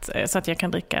skarpt så att jag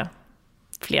kan dricka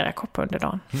flera koppar under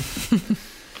dagen.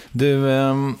 Du,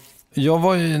 jag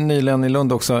var ju nyligen i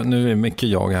Lund också, nu är det mycket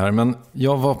jag här, men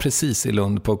jag var precis i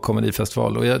Lund på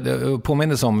komedifestival och jag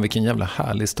påminner om vilken jävla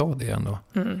härlig stad det är ändå.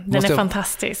 Den är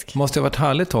fantastisk. Måste ha varit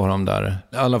härligt att ha dem där.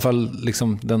 I alla fall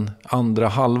den andra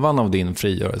halvan av din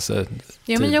frigörelse.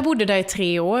 Ja, men jag bodde där i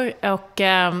 3 år och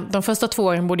de första 2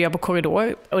 åren bodde jag på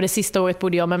korridor och det sista året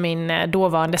bodde jag med min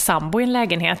dåvarande sambo i en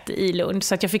lägenhet i Lund.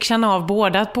 Så att jag fick känna av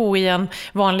både att bo i en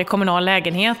vanlig kommunal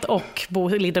lägenhet och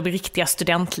bo i det riktiga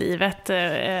studentlivet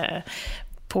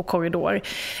på korridor.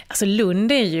 Alltså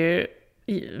Lund är ju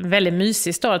väldigt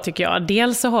mysig stad tycker jag.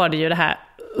 Dels så har det ju det här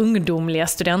ungdomliga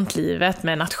studentlivet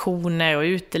med nationer och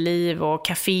uteliv och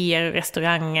kaféer och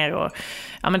restauranger och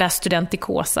men det här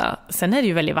studentikosa. Sen är det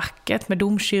ju väldigt vackert med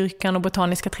domkyrkan och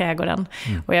botaniska trädgården.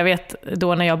 Och jag vet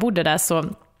då när jag bodde där så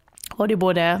var det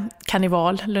både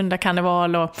karneval, Lunda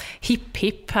karneval och Hipp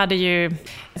Hipp hade ju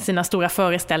sina stora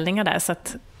föreställningar där, så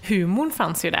att humorn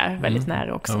fanns ju där väldigt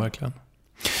nära också. Ja, verkligen.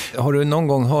 Har du någon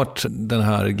gång hört den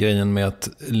här grejen med att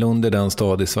Lund är den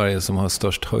stad i Sverige som har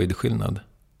störst höjdskillnad?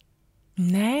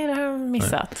 Nej, det har jag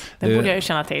missat. Det borde jag ju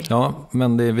känna till. Ja,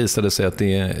 men det visade sig att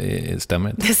det stämmer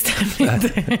inte. Det stämmer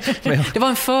inte. Det var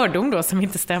en fördom då som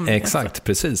inte stämmer. Exakt,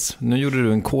 precis. Nu gjorde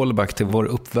du en callback till vår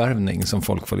uppvärvning som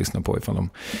folk får lyssna på ifall de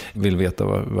vill veta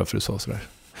varför du sa sådär.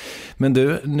 Men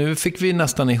du, nu fick vi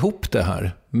nästan ihop det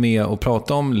här med att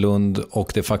prata om Lund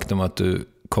och det faktum att du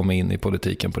kom in i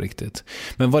politiken på riktigt.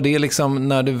 Men var det liksom,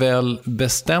 när du väl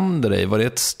bestämde dig, var det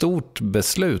ett stort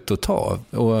beslut att ta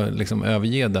och liksom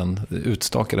överge den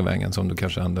utstakade vägen som du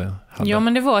kanske hade? Ja,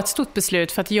 men det var ett stort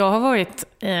beslut för att jag har varit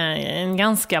en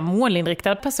ganska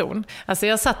målinriktad person. Alltså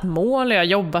jag har satt mål och jag har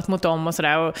jobbat mot dem och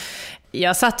sådär. Och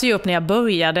jag satte ju upp när jag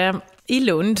började i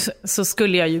Lund så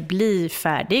skulle jag ju bli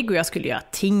färdig och jag skulle göra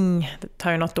ting, det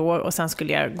tar ju något år, och sen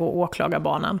skulle jag gå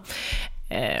åklagarbanan.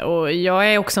 Och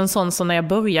jag är också en sån som när jag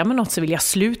börjar med något så vill jag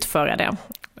slutföra det.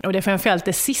 Och det är framförallt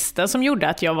det sista som gjorde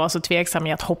att jag var så tveksam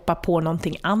i att hoppa på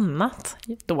någonting annat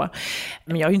då.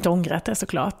 Men jag har ju inte ångrat det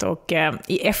såklart. Och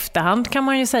i efterhand kan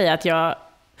man ju säga att jag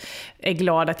är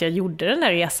glad att jag gjorde den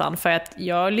där resan, för att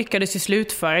jag lyckades ju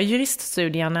slutföra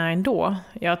juriststudierna ändå.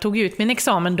 Jag tog ut min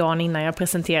examen dagen innan jag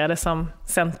presenterade som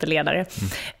centerledare.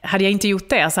 Hade jag inte gjort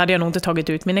det så hade jag nog inte tagit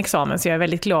ut min examen, så jag är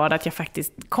väldigt glad att jag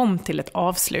faktiskt kom till ett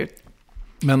avslut.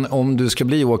 Men om du ska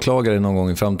bli åklagare någon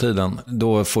gång i framtiden,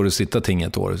 då får du sitta ting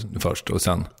ett år först och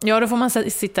sen? Ja, då får man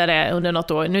sitta där under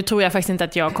något år. Nu tror jag faktiskt inte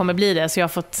att jag kommer bli det, så jag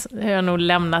har nog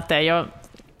lämnat det.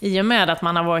 I och med att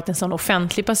man har varit en sån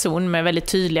offentlig person med väldigt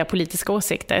tydliga politiska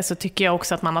åsikter, så tycker jag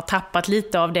också att man har tappat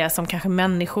lite av det som kanske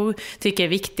människor tycker är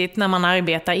viktigt när man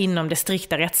arbetar inom det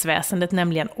strikta rättsväsendet,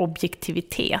 nämligen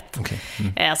objektivitet. Okay.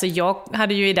 Alltså jag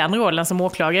hade ju i den rollen som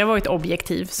åklagare varit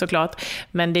objektiv såklart,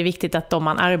 men det är viktigt att de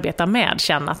man arbetar med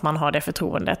känner att man har det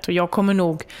förtroendet. Och jag kommer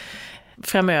nog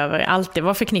framöver alltid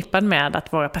vara förknippad med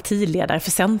att vara partiledare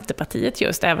för Centerpartiet,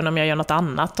 just även om jag gör något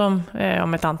annat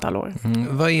om ett antal år.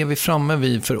 Vad är vi framme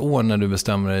vid för år när du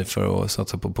bestämmer dig för att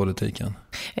satsa på politiken?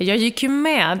 Jag gick ju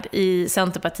med i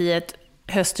Centerpartiet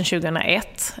hösten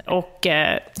 2001 och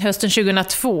hösten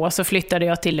 2002 så flyttade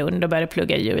jag till Lund och började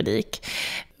plugga juridik.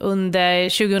 Under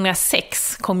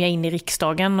 2006 kom jag in i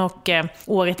riksdagen och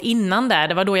året innan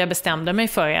det var då jag bestämde mig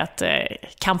för att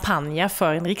kampanja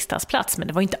för en riksdagsplats, men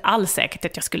det var inte alls säkert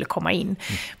att jag skulle komma in.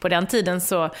 På den tiden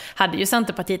så hade ju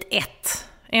Centerpartiet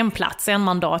en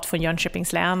mandat från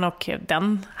Jönköpings län, och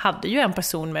den hade ju en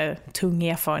person med tung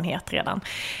erfarenhet redan.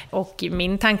 Och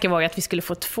min tanke var ju att vi skulle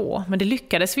få 2, men det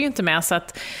lyckades vi ju inte med, så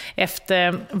att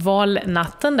efter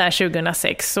valnatten där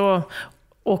 2006 så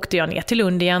åkte jag ner till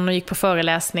Lund igen och gick på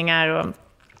föreläsningar och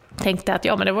tänkte att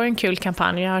men det var en kul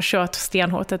kampanj. Jag har kört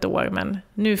stenhårt ett år, men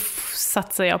nu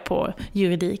satsar jag på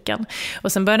juridiken.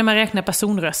 Och sen började man räkna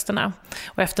personrösterna.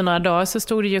 Och efter några dagar så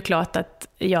stod det ju klart att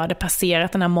jag hade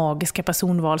passerat den här magiska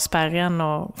personvalsspärren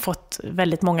och fått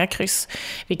väldigt många kryss.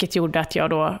 Vilket gjorde att jag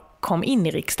då kom in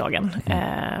i riksdagen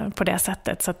på det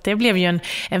sättet. Så att det blev ju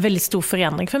en väldigt stor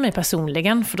förändring för mig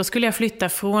personligen. För då skulle jag flytta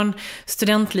från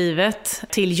studentlivet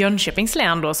till Jönköpings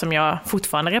län då, som jag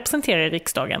fortfarande representerar i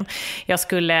riksdagen. Jag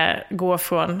skulle gå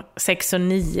från 6 och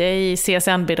 9 i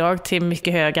CSN-bidrag till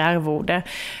mycket högre arvode.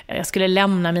 Jag skulle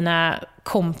lämna mina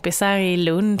kompisar i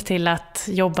Lund till att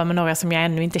jobba med några som jag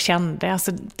ännu inte kände.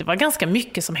 Alltså, det var ganska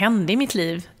mycket som hände i mitt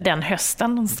liv den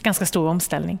hösten. En ganska stor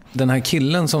omställning. Den här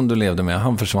killen som du levde med,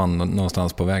 han försvann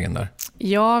någonstans på vägen där?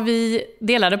 Ja, vi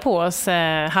delade på oss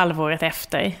halvåret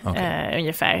efter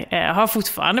ungefär. Jag har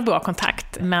fortfarande bra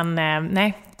kontakt, men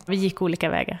nej, vi gick olika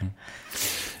vägar.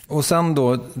 Och sen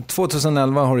då,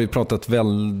 2011 har du pratat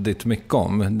väldigt mycket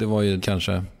om. Det var ju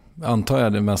kanske, antar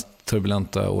jag, det mest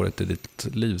turbulenta året i ditt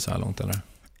liv så här långt, eller?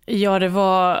 Ja,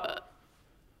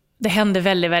 det hände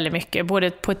väldigt, väldigt mycket,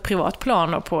 både på ett privat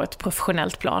plan och på ett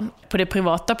professionellt plan. På det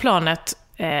privata planet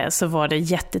så var det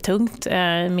jättetungt.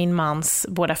 Min mans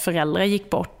båda föräldrar gick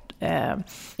bort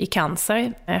i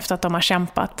cancer efter att de har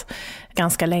kämpat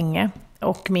ganska länge.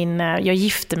 Och jag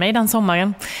gifte mig den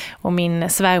sommaren och min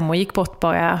svärmor gick bort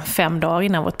bara 5 dagar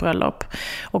innan vårt bröllop.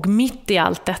 Och mitt i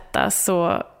allt detta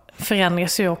så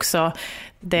förändras ju också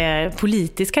det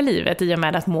politiska livet i och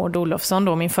med att Maud Olofsson,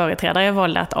 då min företrädare,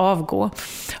 valde att avgå.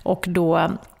 Och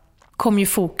då kom ju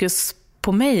fokus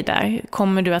på mig där.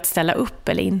 Kommer du att ställa upp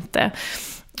eller inte?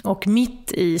 Och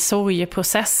mitt i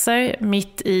sorgeprocesser,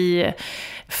 mitt i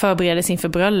förberedelse inför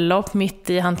bröllop, mitt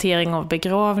i hantering av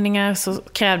begravningar, så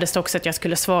krävdes det också att jag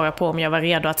skulle svara på om jag var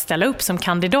redo att ställa upp som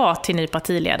kandidat till ny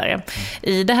partiledare.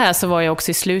 I det här så var jag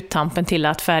också i sluttampen till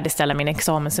att färdigställa min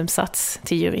examensuppsats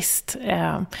till jurist.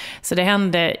 Så det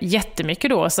hände jättemycket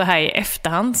då. Så här i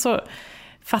efterhand så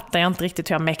fattar jag inte riktigt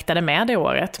hur jag mäktade med det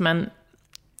året, men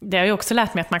det har ju också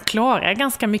lärt mig att man klarar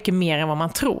ganska mycket mer än vad man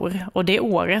tror. Och det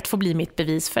året får bli mitt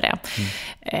bevis för det.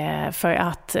 För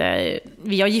att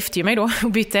jag gifte ju mig då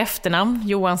och bytte efternamn.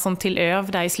 Johansson till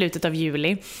Öv där i slutet av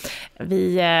juli.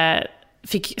 Vi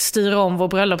fick styra om vår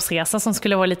bröllopsresa som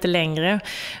skulle vara lite längre.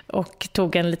 Och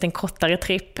tog en liten kortare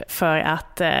tripp för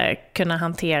att kunna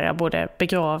hantera både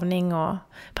begravning och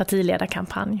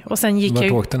partiledarkampanj. Och sen gick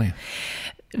Vart åkte ni?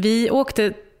 Vi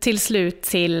åkte till slut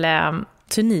till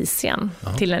Tunisien.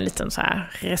 Aha. Till en liten så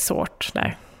här resort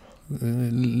där.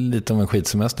 Lite av en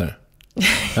skidsemester.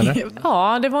 Eller?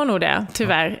 Ja, det var nog det,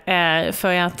 tyvärr.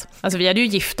 För att alltså, vi hade ju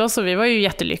gift oss och vi var ju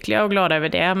jättelyckliga och glada över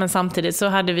det. Men samtidigt så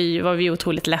var vi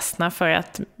otroligt ledsna för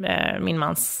att min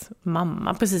mans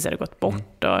mamma precis hade gått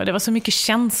bort. Och det var så mycket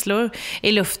känslor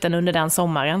i luften under den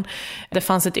sommaren. Det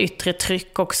fanns ett yttre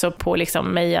tryck också på liksom,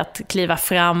 mig att kliva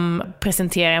fram,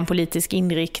 presentera en politisk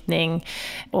inriktning.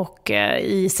 Och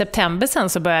i september sen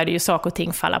så började ju saker och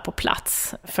ting falla på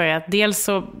plats. För att dels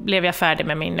så blev jag färdig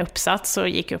med min uppsats och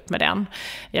gick upp med den.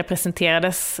 Jag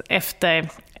presenterades efter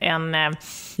en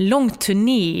lång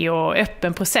turné och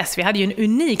öppen process. Vi hade ju en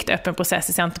unikt öppen process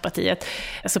i Centerpartiet.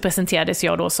 Så presenterades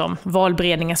jag då som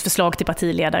valberedningens förslag till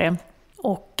partiledare.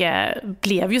 Och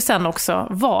blev ju sen också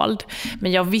vald.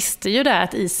 Men jag visste ju där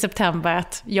att i september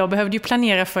att jag behövde ju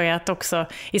planera för att också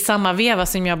i samma veva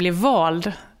som jag blev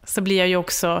vald så blir jag ju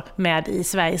också med i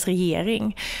Sveriges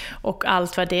regering. Och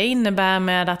allt vad det innebär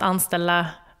med att anställa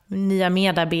nya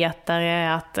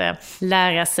medarbetare, att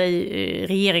lära sig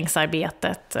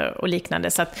regeringsarbetet och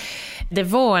liknande. Så att det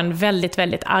var en väldigt,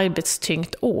 väldigt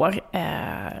arbetstyngt år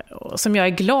som jag är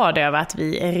glad över att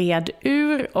vi red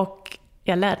ur, och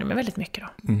jag lärde mig väldigt mycket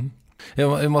då. Mm.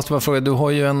 Jag måste bara fråga, du har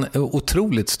ju en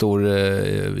otroligt stor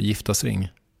giftasring.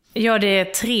 Ja, det är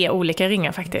 3 olika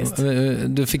ringar faktiskt.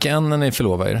 Du fick en när ni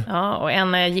förlovade er? Ja, och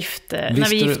en när vi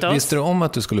gifte oss. Visste du om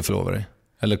att du skulle förlova dig?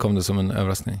 Eller kom det som en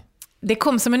överraskning? Det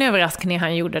kom som en överraskning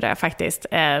han gjorde det faktiskt.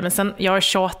 Men sen, jag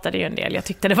tjatade ju en del. Jag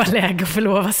tyckte det var läge att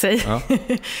förlova sig. Ja.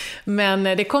 Men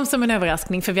det kom som en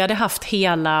överraskning, för vi hade haft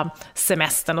hela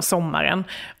semestern och sommaren.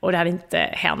 Och det hade inte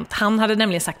hänt. Han hade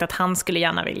nämligen sagt att han skulle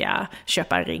gärna vilja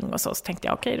köpa en ring och så. Så tänkte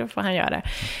jag, okej, då får han göra det.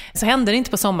 Så hände det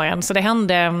inte på sommaren. Så det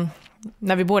hände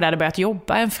när vi båda hade börjat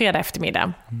jobba en fredag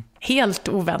eftermiddag. Helt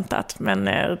oväntat. Men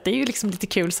det är ju liksom lite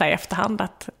kul så här i efterhand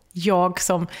att jag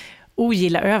som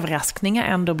ogilla överraskningar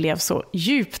ändå blev så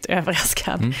djupt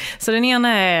överraskad. Så den ena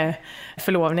är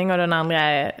förlovning och den andra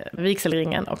är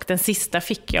vigselringen, och den sista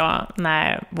fick jag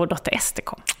när vår dotter Ester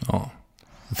kom. Ja,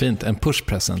 fint. En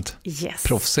push-present. Yes.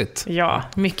 Proffsigt. Ja,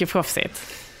 mycket proffsigt.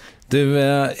 Du,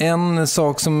 en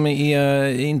sak som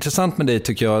är intressant med dig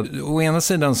tycker jag, å ena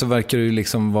sidan så verkar du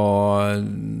liksom vara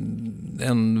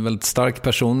en väldigt stark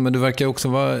person, men du verkar också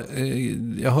vara,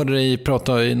 jag hörde dig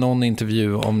prata i någon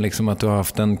intervju om liksom att du har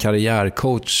haft en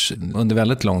karriärcoach under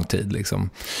väldigt lång tid. Liksom.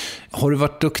 Har du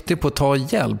varit duktig på att ta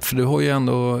hjälp? För du har ju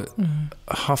ändå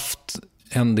haft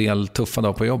en del tuffa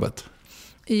dagar på jobbet.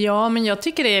 Ja, men jag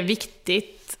tycker det är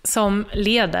viktigt som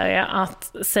ledare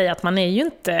att säga att man är ju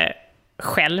inte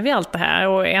själv i allt det här,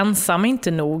 och ensam är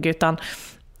inte nog, utan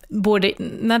både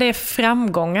när det är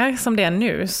framgångar som det är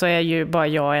nu, så är ju bara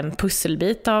jag en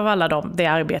pusselbit av alla det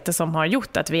arbete som har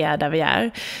gjort att vi är där vi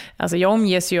är. Alltså jag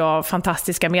omges ju av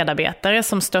fantastiska medarbetare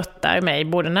som stöttar mig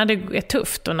både när det är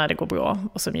tufft och när det går bra,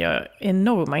 och som gör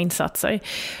enorma insatser.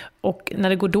 Och när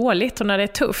det går dåligt och när det är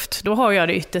tufft, då har jag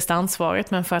det yttersta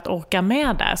ansvaret. Men för att orka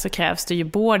med där så krävs det ju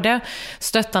både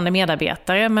stöttande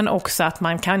medarbetare, men också att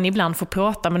man kan ibland få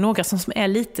prata med några som är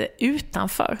lite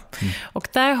utanför. Och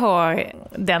där har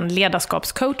den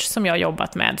ledarskapscoach som jag har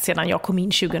jobbat med sedan jag kom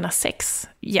in 2006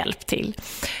 hjälpt till.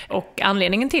 Och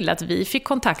anledningen till att vi fick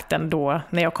kontakten då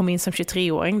när jag kom in som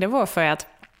 23-åring, det var för att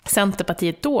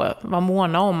Centerpartiet då var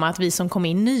måna om att vi som kom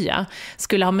in nya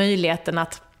skulle ha möjligheten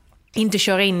att inte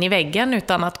köra in i väggen,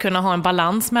 utan att kunna ha en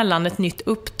balans mellan ett nytt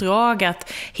uppdrag,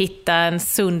 att hitta en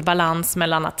sund balans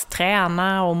mellan att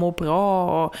träna och må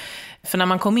bra. För när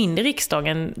man kom in i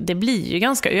riksdagen, det blir ju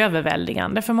ganska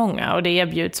överväldigande för många, och det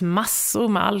erbjuds massor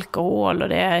med alkohol och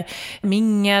det är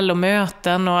mingel och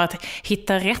möten, och att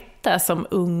hitta rätt där som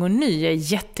ung och ny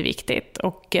är jätteviktigt.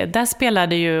 Och där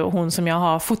spelade ju hon som jag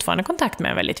har fortfarande kontakt med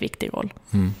en väldigt viktig roll.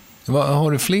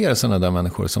 Har du fler sådana där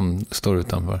människor som står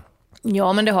utanför?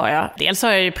 Ja, men det har jag. Dels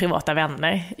har jag ju privata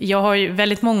vänner. Jag har ju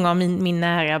väldigt många av min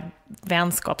nära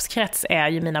vänskapskrets är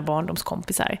ju mina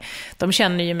barndomskompisar. De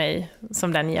känner ju mig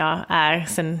som den jag är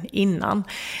sedan innan.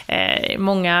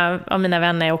 Många av mina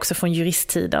vänner är också från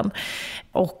juristtiden.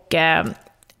 Och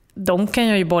de kan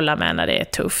jag ju bolla med när det är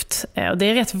tufft. Och det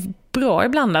är rätt bra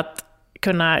ibland att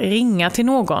kunna ringa till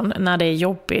någon när det är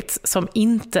jobbigt som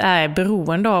inte är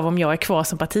beroende av om jag är kvar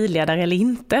som partiledare eller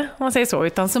inte, om man säger så,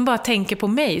 utan som bara tänker på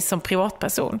mig som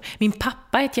privatperson. Min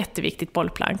pappa är ett jätteviktigt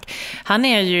bollplank. Han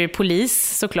är ju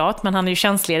polis såklart, men han är ju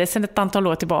tjänstledig sedan ett antal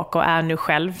år tillbaka och är nu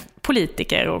själv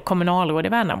politiker och kommunalråd i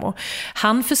Värnamo.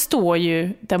 Han förstår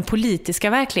ju den politiska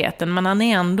verkligheten, men han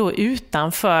är ändå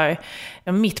utanför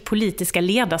mitt politiska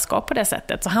ledarskap på det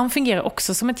sättet. Så han fungerar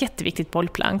också som ett jätteviktigt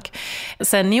bollplank.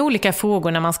 Sen i olika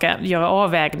frågor när man ska göra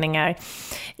avvägningar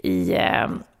i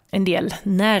en del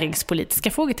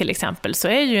näringspolitiska frågor till exempel, så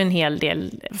är ju en hel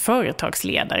del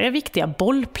företagsledare viktiga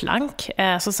bollplank.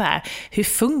 Så här, hur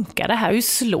funkar det här? Hur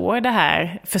slår det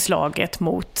här förslaget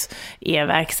mot er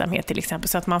verksamhet till exempel?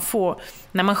 Så att man får,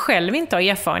 när man själv inte har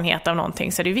erfarenhet av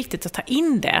någonting, så är det viktigt att ta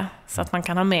in det så att man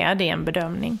kan ha med det i en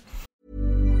bedömning.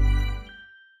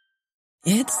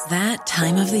 It's that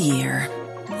time of the year.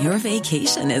 Your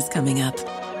vacation is coming up.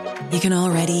 You can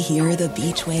already hear the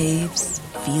beach waves,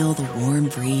 feel the warm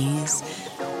breeze,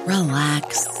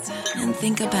 relax, and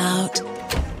think about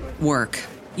work.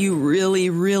 You really,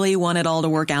 really want it all to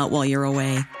work out while you're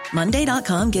away.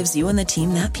 Monday.com gives you and the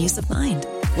team that peace of mind.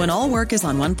 When all work is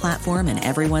on one platform and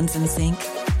everyone's in sync,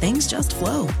 things just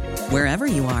flow. Wherever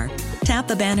you are, tap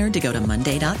the banner to go to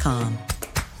Monday.com.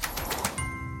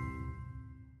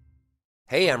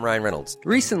 Hey, I'm Ryan Reynolds.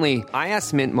 Recently, I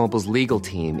asked Mint Mobile's legal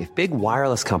team if big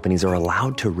wireless companies are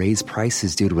allowed to raise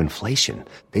prices due to inflation.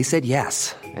 They said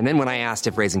yes. And then when I asked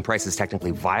if raising prices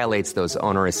technically violates those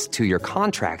onerous two-year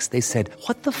contracts, they said,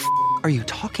 "What the f*** are you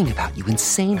talking about, you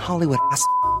insane Hollywood ass?"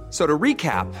 So to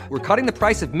recap, we're cutting the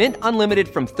price of Mint Unlimited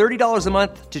from $30 a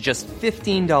month to just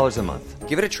 $15 a month.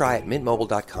 Give it a try at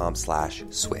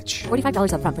mintmobile.com/switch.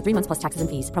 $45 up front for 3 months plus taxes and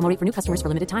fees. Promo rate for new customers for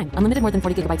limited time. Unlimited more than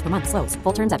 40 gigabytes per month. Slows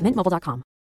full terms at mintmobile.com.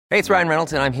 Hey, it's Ryan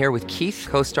Reynolds, and I'm here with Keith,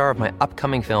 co-star of my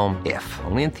upcoming film, If,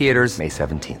 only in theaters May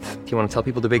 17th. Do you want to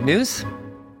tell people the big news?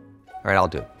 All right,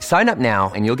 I'll do it. Sign up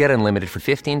now and you'll get unlimited for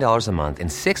 $15 a month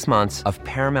and 6 months of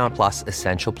Paramount Plus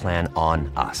Essential Plan on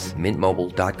us.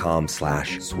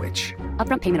 mintmobile.com/switch.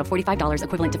 Upfront payment of $45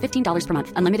 equivalent to $15 per month.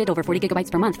 Unlimited over 40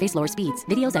 gigabytes per month. Face lower speeds.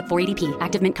 Videos at 480p.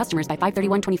 Active Mint customers by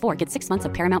 531.24 get 6 months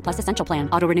of Paramount Plus Essential Plan.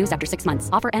 Auto renews after 6 months.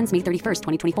 Offer ends May 31st,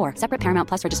 2024. Separate Paramount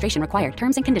Plus registration required.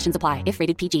 Terms and conditions apply if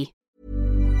rated PG.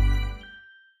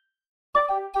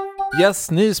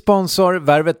 Yes, ny sponsor.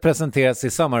 Värvet presenteras i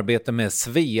samarbete med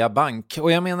Svea Bank.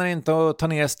 Och jag menar inte att ta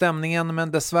ner stämningen,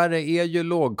 men dessvärre är ju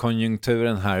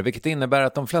lågkonjunkturen här, vilket innebär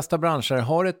att de flesta branscher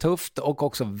har det tufft och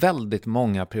också väldigt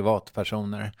många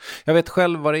privatpersoner. Jag vet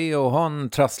själv vad det är att ha en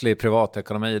trasslig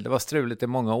privatekonomi. Det var struligt i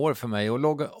många år för mig och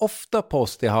låg ofta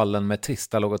post i hallen med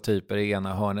trista logotyper i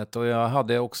ena hörnet. Och jag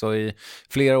hade också i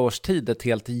flera års tid ett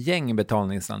helt gäng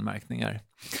betalningsanmärkningar.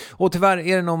 Och tyvärr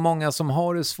är det nog många som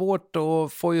har det svårt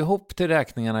att få ihop till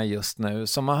räkningarna just nu,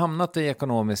 som har hamnat i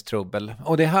ekonomiskt trubbel.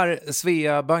 Och det här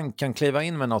Svea Bank kan kliva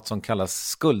in med något som kallas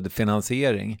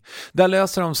skuldfinansiering. Där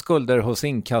löser de skulder hos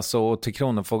inkasso och till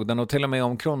Kronofogden, och till och med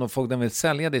om Kronofogden vill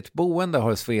sälja ditt boende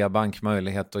har Svea Bank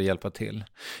möjlighet att hjälpa till.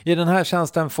 I den här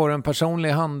tjänsten får du en personlig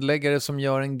handläggare som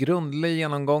gör en grundlig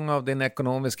genomgång av din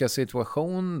ekonomiska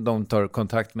situation. De tar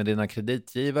kontakt med dina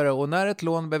kreditgivare och när ett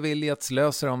lån beviljats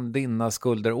löser de dina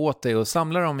skulder åt dig och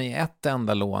samlar dem i ett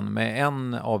enda lån med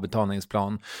en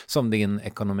avbetalningsplan som din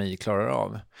ekonomi klarar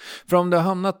av. För om du har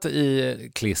hamnat i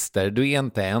klister, du är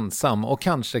inte ensam och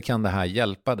kanske kan det här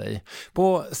hjälpa dig.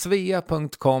 På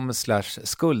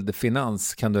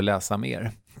svea.com/skuldfinans kan du läsa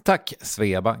mer. Tack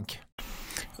Svea Bank.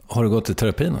 Har du gått i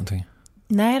terapi någonting?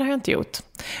 Nej, det har jag inte gjort.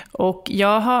 Och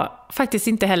jag har faktiskt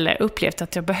inte heller upplevt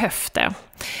att jag behövt det.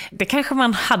 Det kanske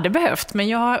man hade behövt, men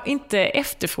jag har inte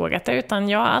efterfrågat det, utan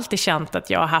jag har alltid känt att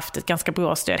jag har haft ett ganska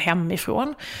bra stöd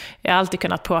hemifrån. Jag har alltid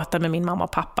kunnat prata med min mamma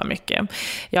och pappa mycket.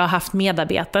 Jag har haft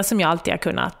medarbetare som jag alltid har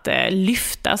kunnat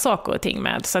lyfta saker och ting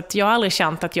med. Så att jag har aldrig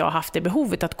känt att jag har haft det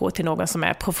behovet att gå till någon som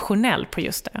är professionell på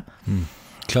just det. Mm.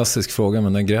 Klassisk fråga,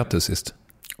 men när grät du sist?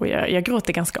 Och jag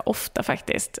gråter ganska ofta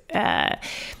faktiskt.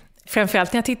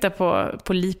 Framförallt när jag tittar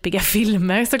på lipiga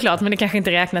filmer såklart, men det kanske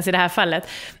inte räknas i det här fallet.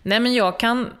 Nej, men jag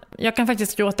kan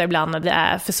faktiskt gråta ibland när det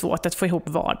är för svårt att få ihop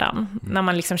vardagen. När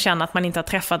man liksom känner att man inte har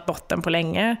träffat botten på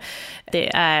länge.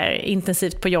 Det är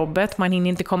intensivt på jobbet, man hinner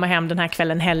inte komma hem den här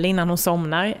kvällen heller innan hon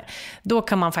somnar. Då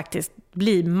kan man faktiskt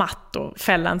bli matt och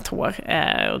fälla en tår.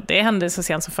 Och det hände så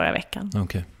sent som förra veckan.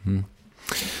 Okej. Mm.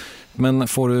 Men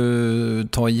får du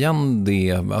ta igen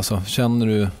det? Alltså,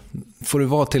 får du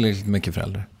vara tillräckligt mycket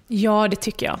förälder? Ja, det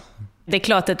tycker jag. Det är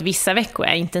klart att vissa veckor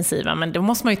är intensiva, men då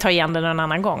måste man ju ta igen det någon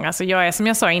annan gång. Alltså jag är, som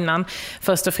jag sa innan,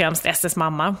 först och främst Estes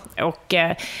mamma och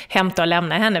hämtar och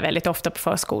lämnar henne väldigt ofta på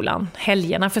förskolan.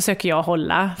 Helgerna försöker jag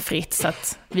hålla fritt så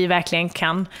att vi verkligen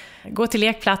kan gå till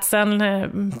lekplatsen,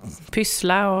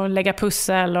 pyssla och lägga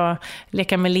pussel och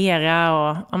leka med lera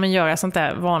och göra sånt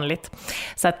där vanligt.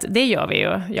 Så att det gör vi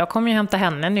ju. Jag kommer ju hämta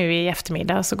henne nu i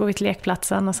eftermiddag, så går vi till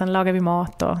lekplatsen och sen lagar vi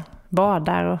mat och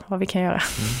badar och vad vi kan göra.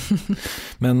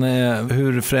 Men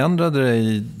hur förändrade det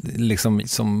dig liksom,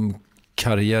 som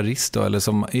karriärist då, eller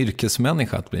som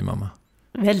yrkesmänniska att bli mamma?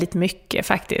 Väldigt mycket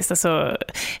faktiskt. Alltså,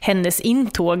 hennes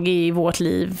intåg i vårt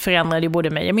liv förändrade ju både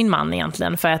mig och min man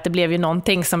egentligen, för att det blev ju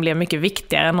någonting som blev mycket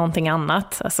viktigare än någonting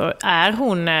annat. Alltså, är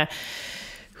hon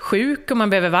sjuk och man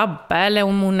behöver vabba, eller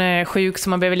om hon är sjuk så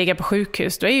man behöver ligga på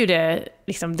sjukhus, då är ju det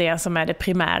liksom det som är det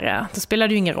primära. Då spelar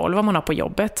det ju ingen roll vad man har på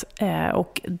jobbet.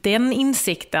 Och den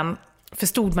insikten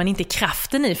förstod man inte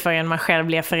kraften i förrän man själv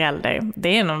blev förälder.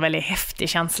 Det är en väldigt häftig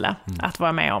känsla att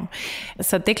vara med om.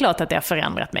 Så det är klart att det har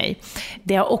förändrat mig.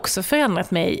 Det har också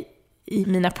förändrat mig i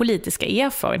mina politiska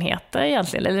erfarenheter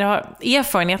egentligen. Eller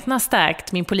erfarenheterna har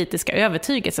stärkt min politiska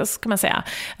övertygelse, ska man säga.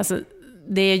 Alltså,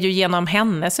 det är ju genom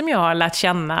henne som jag har lärt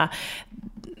känna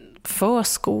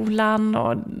förskolan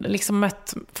och liksom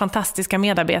mött fantastiska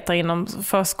medarbetare inom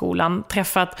förskolan,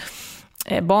 träffat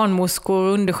barnmorskor,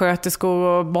 undersköterskor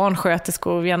och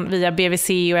barnsköterskor via BVC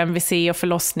och MVC och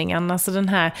förlossningen. Alltså den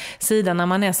här sidan när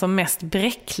man är som mest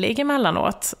bräcklig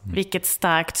emellanåt. Vilket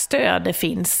starkt stöd det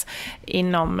finns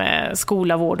inom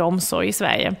skola, vård och omsorg i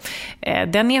Sverige.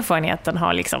 Den erfarenheten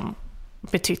har liksom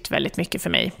betytt väldigt mycket för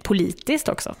mig, politiskt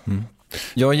också. Mm.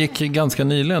 Jag gick ganska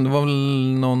nyligen, det var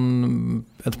väl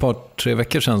ett par, 3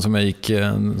 veckor sedan som jag gick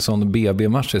en sån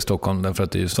BB-marsch i Stockholm, därför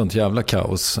att det är ju sånt jävla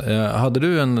kaos. Hade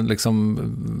du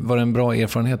var det en bra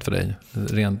erfarenhet för dig,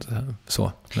 rent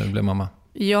så, när du blev mamma?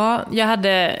 Ja, jag hade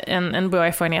en bra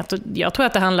erfarenhet och jag tror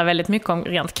att det handlar väldigt mycket om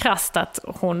rent krasst att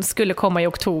hon skulle komma i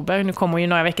oktober, nu kommer hon ju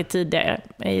några veckor tidigare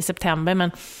i september,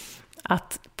 men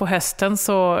att på hösten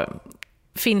så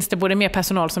finns det både mer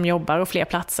personal som jobbar och fler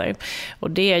platser.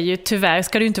 Och det är ju, tyvärr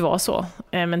ska det ju inte vara så,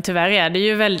 men tyvärr är det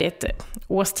ju väldigt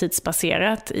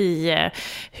årstidsbaserat i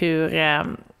hur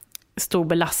stor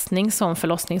belastning som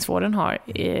förlossningsvården har,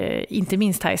 inte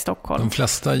minst här i Stockholm. De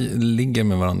flesta ligger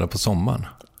med varandra på sommaren.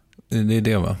 Det är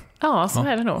det, va? Ja, så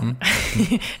är det nog. Mm.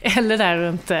 Eller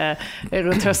där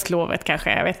runt höstlovet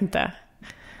kanske, jag vet inte.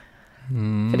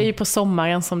 För det är ju på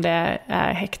sommaren som det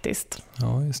är hektiskt.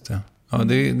 Ja, just det. Ja,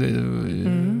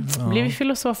 Blir vi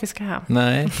filosofiska här?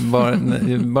 Nej,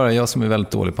 bara jag som är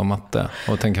väldigt dålig på matte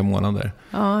och tänka månader.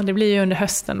 Ja, det blir ju under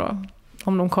hösten då,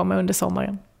 om de kommer under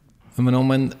sommaren. Men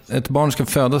om ett barn ska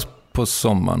födas på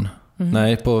sommaren,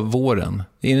 nej, på våren.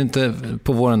 Är det inte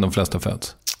på våren de flesta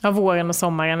föds? Ja, våren och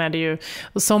sommaren är det ju.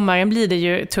 Och sommaren blir det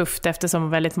ju tufft eftersom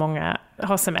väldigt många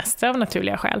har semester av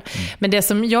naturliga skäl. Men det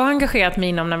som jag har engagerat mig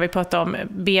inom när vi pratar om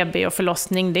BB och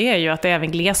förlossning, det är ju att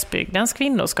även glesbygdens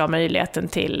kvinnor ska ha möjligheten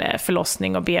till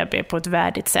förlossning och BB på ett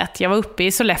värdigt sätt. Jag var uppe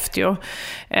i Sollefteå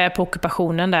på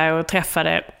ockupationen där och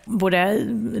träffade både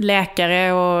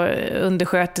läkare och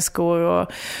undersköterskor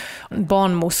och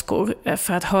barnmorskor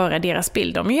för att höra deras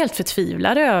bild. De är helt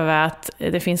förtvivlade över att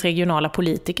det finns regionala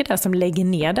politiker där som lägger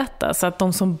ner detta, så att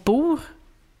de som bor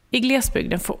i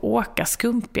glesbygden får åka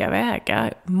skumpiga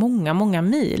vägar många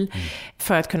mil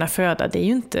för att kunna föda. Det är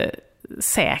ju inte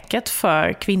säkert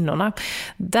för kvinnorna.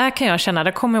 Där kan jag känna,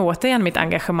 där kommer återigen mitt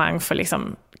engagemang för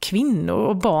liksom kvinnor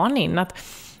och barn in, att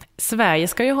Sverige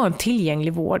ska ju ha en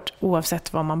tillgänglig vård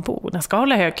oavsett var man bor. Den ska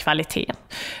hålla hög kvalitet.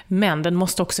 Men den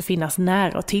måste också finnas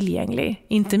nära och tillgänglig.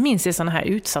 Inte minst i sådana här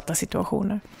utsatta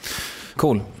situationer.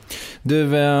 Cool. Du,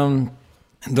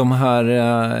 de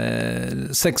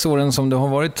här 6 åren som du har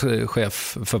varit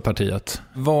chef för partiet,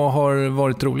 vad har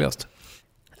varit roligast?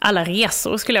 Alla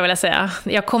resor skulle jag vilja säga.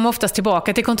 Jag kommer oftast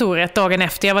tillbaka till kontoret dagen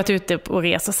efter jag varit ute och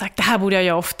rest och sagt det här borde jag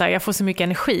göra ofta, jag får så mycket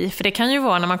energi. För det kan ju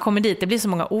vara när man kommer dit, det blir så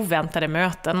många oväntade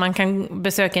möten. Man kan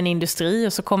besöka en industri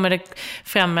och så kommer det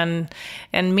fram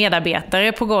en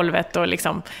medarbetare på golvet och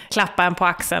liksom klappa en på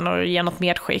axeln och ge något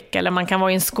medskick. Eller man kan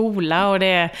vara i en skola och det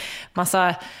är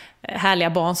massa härliga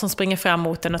barn som springer fram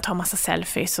mot en och tar massa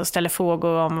selfies och ställer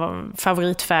frågor om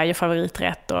favoritfärg och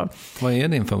favoriträtt. Vad är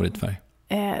din favoritfärg?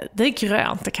 Det är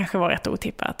grönt, det kanske var rätt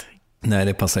otippat. Nej,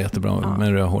 det passar jättebra med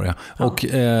rödhåriga. Och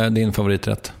din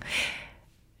favoriträtt?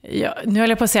 Ja, nu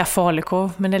håller jag på att säga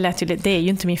falukorv, men det är ju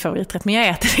inte min favoriträtt, men jag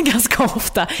äter det ganska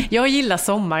ofta. Jag gillar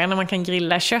sommaren när man kan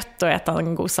grilla kött och äta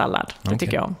en god sallad. Det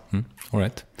tycker jag om. All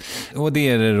right. Och det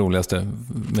är det roligaste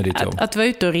med ditt jobb? Att vara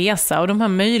ute och resa och de här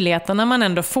möjligheterna man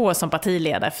ändå får som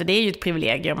partiledare, för det är ju ett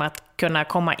privilegium att kunna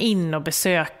komma in och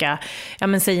besöka,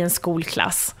 säg en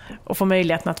skolklass och få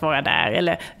möjligheten att vara där.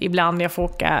 Eller ibland jag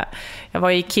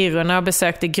var i Kiruna och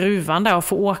besökte gruvan där och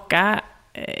få åka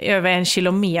över 1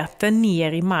 kilometer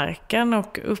ner i marken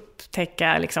och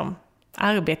upptäcka liksom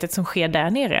arbetet som sker där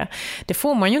nere. Det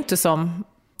får man ju inte som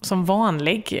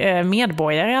vanlig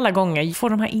medborgare alla gånger. Få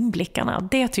de här inblickarna.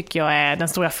 Det tycker jag är den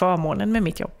stora förmånen med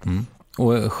mitt jobb. Mm.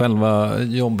 Och själva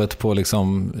jobbet på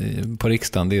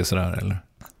riksdagen, det är sådär eller?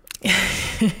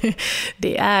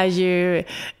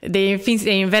 Det finns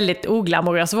en väldigt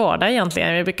oglamorös vardag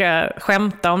egentligen. Vi brukar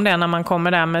skämta om det när man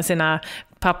kommer där med sina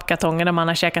pappkartonger där man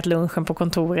har käkat lunchen på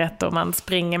kontoret och man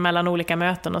springer mellan olika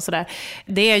möten och sådär.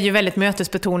 Det är ju väldigt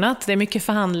mötesbetonat. Det är mycket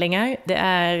förhandlingar. Det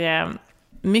är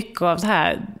mycket av det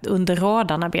här under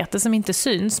radararbete som inte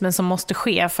syns men som måste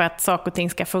ske för att saker och ting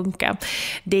ska funka.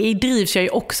 Det drivs jag ju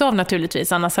också av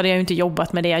naturligtvis, annars hade jag ju inte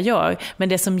jobbat med det jag gör. Men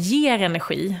det som ger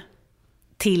energi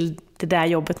till det där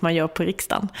jobbet man gör på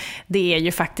riksdagen, det är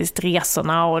ju faktiskt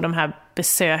resorna och de här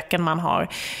besöken man har.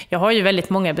 Jag har ju väldigt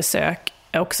många besök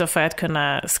också för att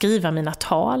kunna skriva mina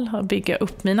tal och bygga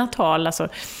upp mina tal. Alltså,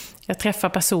 jag träffar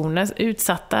personer,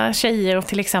 utsatta tjejer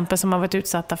till exempel som har varit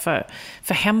utsatta för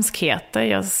hemskheter.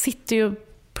 Jag sitter ju och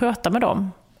pratar med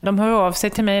dem. De hör av sig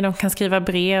till mig, de kan skriva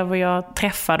brev och jag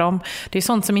träffar dem. Det är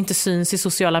sånt som inte syns i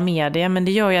sociala medier, men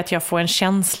det gör ju att jag får en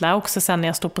känsla också sen när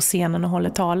jag står på scenen och håller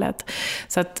talet.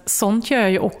 Så att sånt gör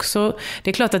jag ju också. Det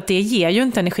är klart att det ger ju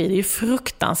inte energi, det är ju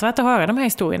fruktansvärt att höra de här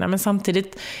historierna, men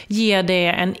samtidigt ger det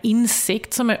en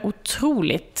insikt som är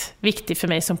otroligt viktig för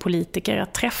mig som politiker,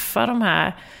 att träffa de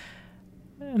här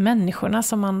människorna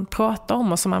som man pratar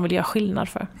om och som man vill göra skillnad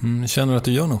för. Känner du att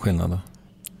du gör någon skillnad då?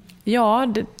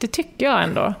 Ja, det tycker jag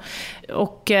ändå.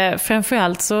 Och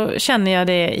framförallt så känner jag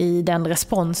det i den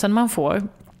responsen man får.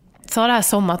 Ta det här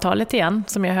sommartalet igen,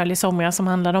 som jag höll i somras, som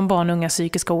handlade om barn och unga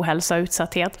psykisk ohälsa och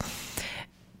utsatthet.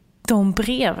 De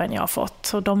breven jag har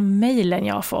fått och de mejlen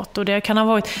jag har fått. Och det kan ha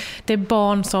varit, det är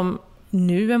barn som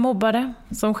nu är mobbade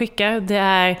som skickar. Det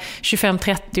är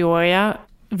 25-30-åriga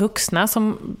vuxna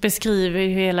som beskriver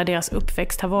hur hela deras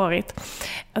uppväxt har varit.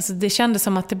 Alltså det kändes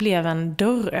som att det blev en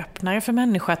dörröppnare för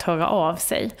människor att höra av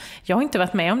sig. Jag har inte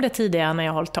varit med om det tidigare när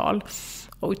jag hållit tal.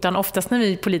 Utan oftast när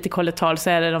vi politiker håller tal så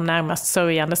är det de närmast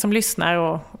sörjande som lyssnar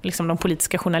och liksom de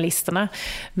politiska journalisterna.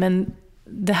 Men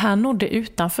det här nådde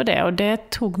utanför det och det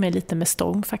tog mig lite med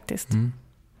storm faktiskt.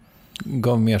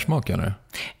 Gav mer smak eller?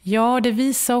 Ja, det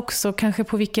visar också kanske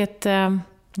på vilket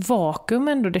vakuum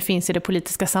ändå det finns i det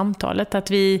politiska samtalet.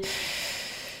 Att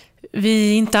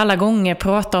vi inte alla gånger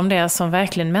pratar om det som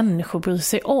verkligen människor bryr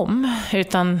sig om.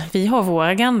 Utan vi har vår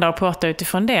agenda och pratar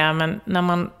utifrån det. Men när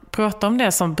man pratar om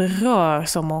det som berör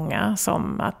så många,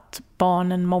 som att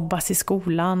barnen mobbas i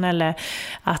skolan eller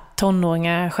att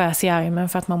tonåringar skärs i armen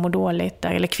för att man mår dåligt,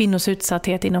 eller kvinnors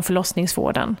utsatthet inom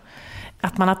förlossningsvården.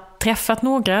 Att man har träffat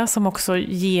några som också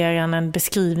ger en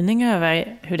beskrivning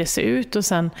över hur det ser ut och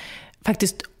sen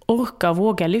faktiskt orka och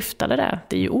våga lyfta det där.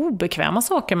 Det är ju obekväma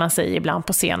saker man säger ibland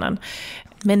på scenen.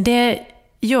 Men det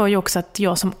gör ju också att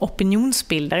jag som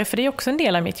opinionsbildare, för det är också en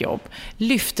del av mitt jobb,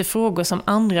 lyfter frågor som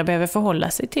andra behöver förhålla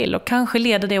sig till. Och kanske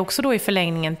leder det också då i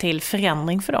förlängningen till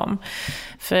förändring för dem.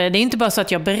 För det är inte bara så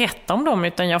att jag berättar om dem,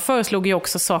 utan jag föreslog ju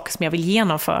också saker som jag vill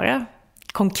genomföra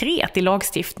konkret i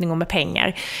lagstiftning och med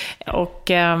pengar.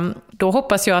 Och då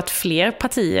hoppas jag att fler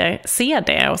partier ser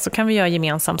det och så kan vi göra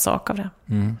gemensam sak av det.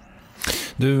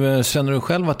 Du, känner du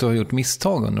själv att du har gjort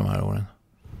misstag under de här åren?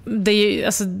 Det är ju,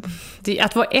 alltså,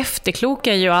 att vara efterklok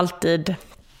är ju alltid,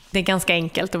 det är ganska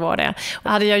enkelt att vara det.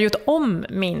 Hade jag gjort om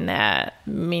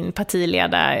min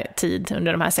partiledartid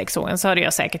under de här 6 åren så hade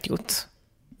jag säkert gjort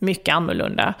mycket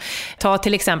annorlunda. Ta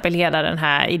till exempel hela den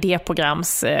här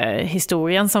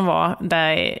idéprogramshistorien som var,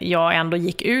 där jag ändå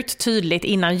gick ut tydligt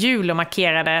innan jul och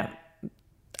markerade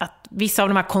att vissa av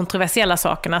de här kontroversiella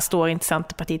sakerna står inte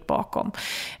Centerpartiet bakom.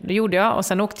 Det gjorde jag och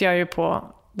sen åkte jag ju på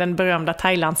den berömda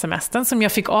Thailand-semestern som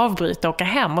jag fick avbryta och åka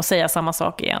hem och säga samma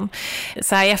sak igen.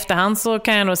 Så här i efterhand så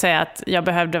kan jag nog säga att jag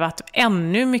behövde varit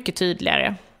ännu mycket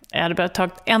tydligare. Jag hade behövt ta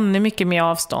ännu mycket mer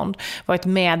avstånd, varit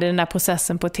med i den där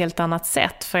processen på ett helt annat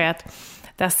sätt, för att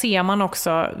där ser man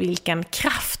också vilken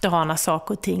kraft det har när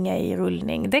saker och ting är i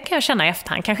rullning. Det kan jag känna i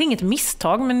efterhand. Kanske inget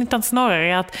misstag, men utan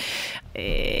snarare att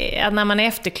när man är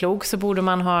efterklok så borde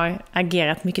man ha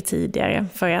agerat mycket tidigare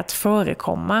för att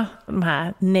förekomma de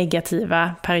här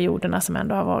negativa perioderna som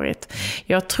ändå har varit.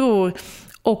 Jag tror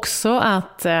också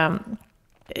att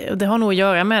det har nog att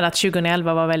göra med att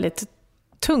 2011 var väldigt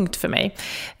tungt för mig.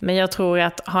 Men jag tror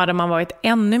att hade man varit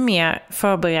ännu mer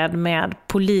förberedd med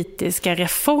politiska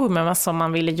reformer som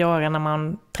man ville göra när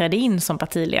man trädde in som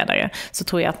partiledare, så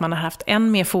tror jag att man har haft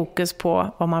än mer fokus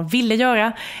på vad man ville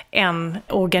göra än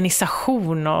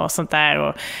organisation och sånt där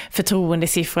och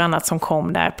förtroendesiffror och annat som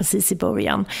kom där precis i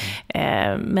början.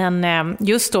 Men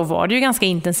just då var det ju ganska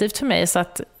intensivt för mig, så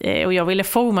att, och jag ville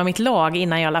forma mitt lag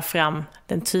innan jag la fram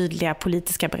den tydliga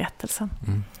politiska berättelsen.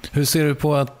 Hur ser du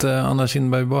på att Anna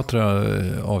Kinberg Batra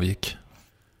avgick?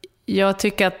 Jag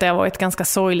tycker att det har varit ganska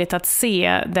sorgligt att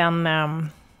se den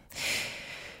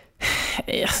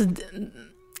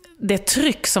det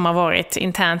tryck som har varit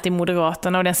internt i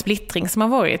Moderaterna och den splittring som har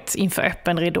varit inför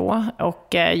öppen ridå. Och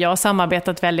jag har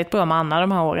samarbetat väldigt bra med Anna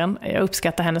de här åren. Jag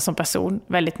uppskattar henne som person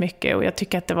väldigt mycket och jag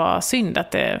tycker att det var synd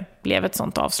att det blev ett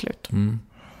sånt avslut.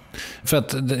 För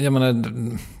att, jag menar,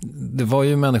 det var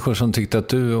ju människor som tyckte att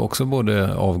du också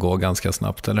borde avgå ganska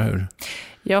snabbt, eller hur?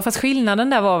 Ja, fast skillnaden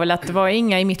där var väl att det var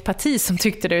inga i mitt parti som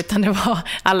tyckte det, utan det var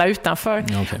alla utanför.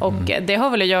 Okay. Och det har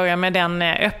väl att göra med den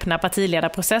öppna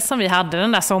partiledarprocess som vi hade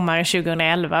den där sommaren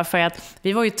 2011. För att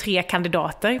vi var ju 3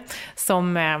 kandidater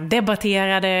som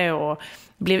debatterade och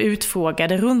blev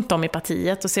utfrågade runt om i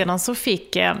partiet. Och sedan så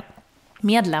fick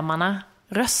medlemmarna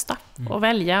rösta och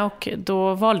välja, och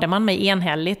då valde man mig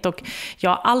enhälligt, och jag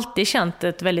har alltid känt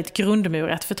ett väldigt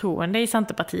grundmurat förtroende i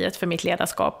Centerpartiet för mitt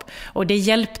ledarskap, och det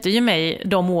hjälpte ju mig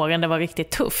de åren det var riktigt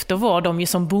tufft. Då var de ju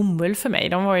som bomull för mig,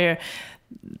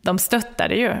 de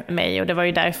stöttade ju mig, och det var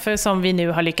ju därför som vi nu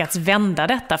har lyckats vända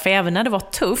detta, för även när det var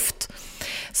tufft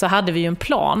så hade vi ju en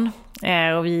plan.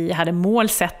 Och vi hade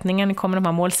målsättningen, nu kommer de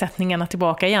här målsättningarna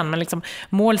tillbaka igen, men liksom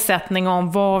målsättning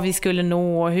om vad vi skulle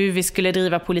nå, hur vi skulle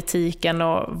driva politiken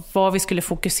och vad vi skulle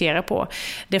fokusera på.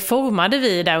 Det formade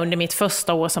vi där under mitt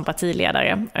första år som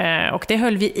partiledare, och det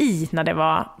höll vi i när det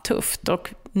var tufft,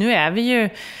 och nu är vi ju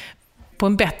på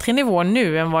en bättre nivå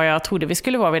nu än vad jag trodde vi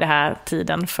skulle vara vid den här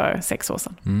tiden för 6 år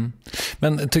sedan.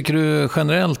 Men tycker du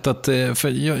generellt att, för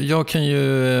jag kan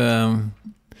ju...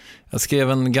 Jag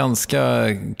skrev en ganska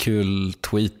kul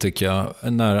tweet tycker jag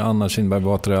när Anna Kinberg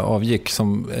Batra avgick,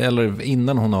 eller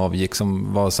innan hon avgick,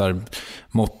 som var så här: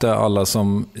 måtte alla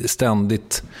som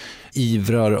ständigt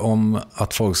ivrar om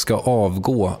att folk ska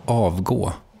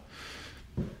avgå.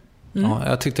 Ja,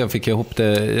 jag tyckte jag fick ihop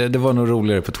det. Det var nog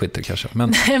roligare på Twitter kanske.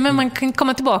 Men man kan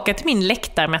komma tillbaka till min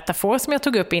läktarmetafor som jag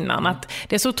tog upp innan. Att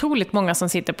det är så otroligt många som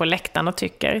sitter på läktaren och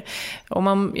tycker. Och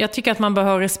jag tycker att man bör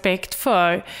ha respekt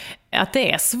för att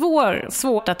det är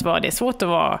svårt att vara. Det är svårt att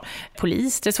vara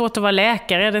polis, det är svårt att vara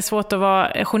läkare, det är svårt att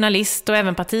vara journalist och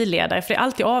även partiledare. För det är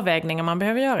alltid avvägningar man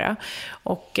behöver göra.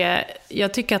 Och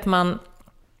jag tycker att man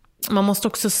måste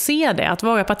också se det, att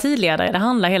vara partiledare, det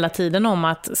handlar hela tiden om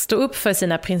att stå upp för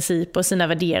sina principer och sina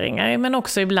värderingar, men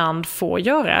också ibland få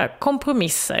göra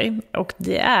kompromisser. Och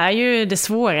det är ju det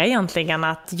svåra egentligen,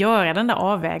 att göra den där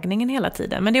avvägningen hela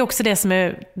tiden. Men det är också det som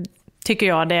är, tycker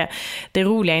jag, det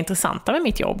roliga och intressanta med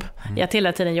mitt jobb. Jag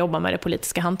hela tiden jobbar med det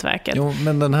politiska hantverket. Jo,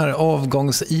 men den här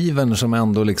avgångsivern som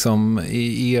ändå liksom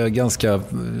är ganska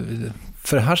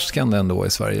förhärskande ändå i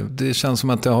Sverige. Det känns som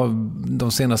att det har,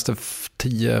 de senaste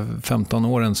 10-15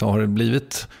 åren så har det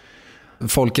blivit,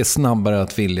 folk är snabbare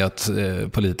att vilja att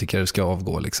politiker ska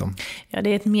avgå liksom. Ja, det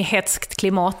är ett mer hetskt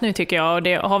klimat nu tycker jag, och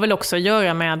det har väl också att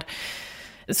göra med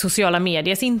sociala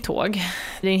mediers intåg.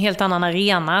 Det är en helt annan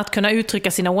arena att kunna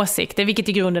uttrycka sina åsikter, vilket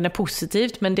i grunden är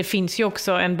positivt, men det finns ju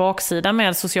också en baksida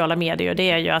med sociala medier, och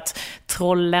det är ju att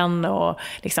trollen och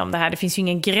liksom det här, det finns ju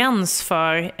ingen gräns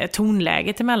för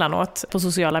tonläget emellanåt på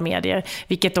sociala medier,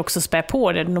 vilket också spär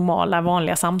på det normala,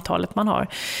 vanliga samtalet man har.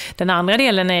 Den andra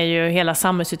delen är ju hela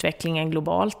samhällsutvecklingen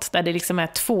globalt, där det liksom är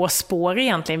 2 spår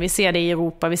egentligen. Vi ser det i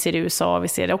Europa, vi ser det i USA, vi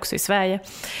ser det också i Sverige.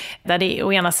 Där det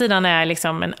å ena sidan är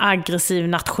liksom en aggressiv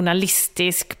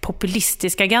nationalistisk,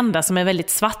 populistisk agenda som är väldigt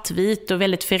svartvit och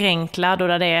väldigt förenklad, och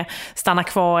där det är stanna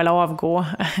kvar eller avgå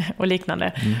och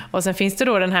liknande. Och sen finns det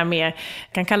då den här mer,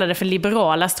 kan kalla det för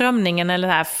liberala strömningen, eller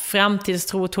det här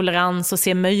framtidstro, tolerans och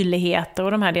se möjligheter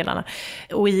och de här delarna.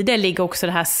 Och i det ligger också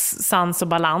det här sans och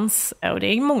balans, och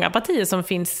det är många partier som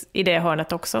finns i det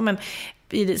hörnet också, men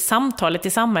i samtalet i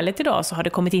samhället idag så har det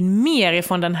kommit in mer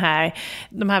ifrån de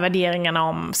här värderingarna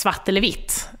om svart eller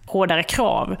vitt. hårdare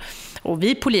krav. Och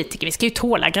vi politiker, vi ska ju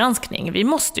tåla granskning. Vi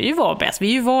måste ju vara bäst. Vi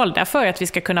är ju valda för att vi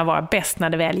ska kunna vara bäst när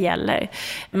det väl gäller.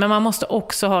 Men man måste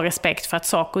också ha respekt för att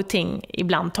saker och ting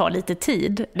ibland tar lite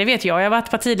tid. Det vet jag har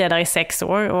varit partiledare i 6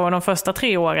 år och de första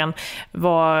 3 åren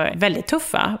var väldigt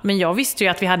tuffa. Men jag visste ju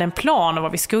att vi hade en plan och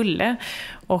vad vi skulle.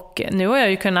 Och nu har jag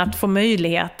ju kunnat få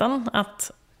möjligheten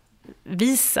att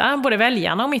visa både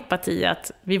väljarna och mitt parti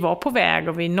att vi var på väg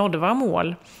och vi nådde våra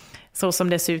mål. Så som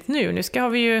det ser ut nu. Nu har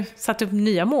vi ju satt upp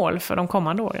nya mål för de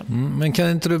kommande åren. Men kan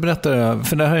inte du berätta det?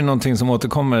 För det här är någonting som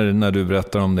återkommer när du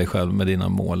berättar om dig själv med dina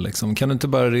mål. Liksom. Kan du inte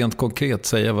bara rent konkret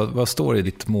säga vad står i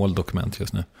ditt måldokument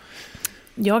just nu?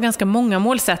 Jag har ganska många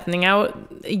målsättningar och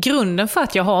grunden för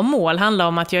att jag har mål handlar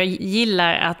om att jag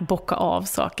gillar att bocka av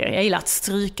saker. Jag gillar att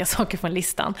stryka saker från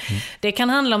listan. Det kan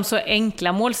handla om så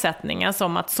enkla målsättningar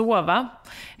som att sova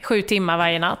 7 timmar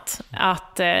varje natt.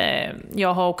 Att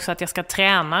jag har också att jag ska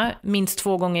träna minst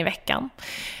 2 gånger i veckan.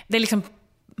 Det är liksom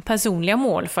personliga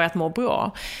mål för att må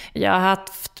bra. Jag har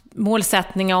haft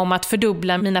målsättningar om att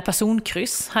fördubbla mina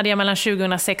personkryss. Hade jag mellan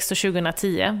 2006 och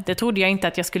 2010. Det trodde jag inte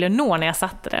att jag skulle nå när jag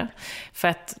satte det. För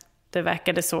att det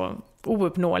verkade så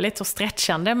ouppnåeligt och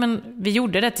stretchande. Men vi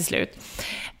gjorde det till slut.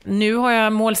 Nu har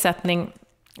jag målsättning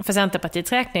för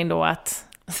Centerpartiets räkning då att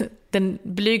den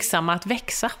blygsamma att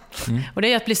växa. Och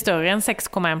det är att bli större än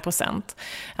 6,1%.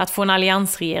 Att få en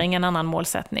alliansregering, en annan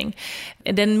målsättning.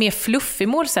 Den mer fluffig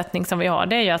målsättning som vi har,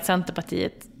 det är ju att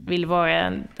Centerpartiet vill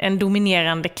vara en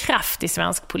dominerande kraft i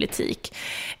svensk politik.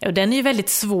 Och den är ju väldigt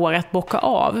svår att bocka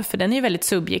av, för den är ju väldigt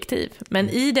subjektiv. Men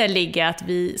i det ligger att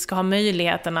vi ska ha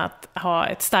möjligheten att ha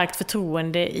ett starkt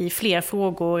förtroende i fler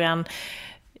frågor än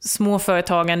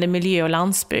småföretagande, miljö och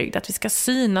landsbygd. Att vi ska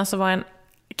synas och vara en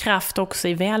kraft också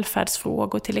i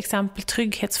välfärdsfrågor, till exempel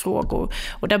trygghetsfrågor.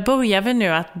 Och där börjar vi nu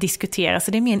att diskutera,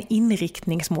 så det är mer en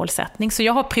inriktningsmålsättning. Så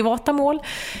jag har privata mål,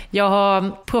 jag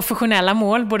har professionella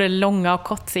mål, både långa och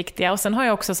kortsiktiga. Och sen har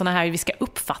jag också såna här hur vi ska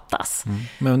uppfattas.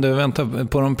 Men du, vänta,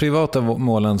 på de privata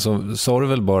målen så sa du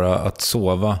väl bara att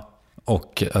sova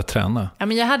och att träna? Ja,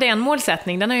 men jag hade en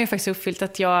målsättning, den har jag faktiskt uppfyllt,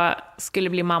 att jag skulle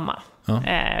bli mamma. Ja.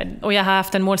 Och jag har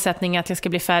haft en målsättning att jag ska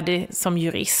bli färdig som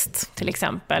jurist till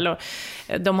exempel. Och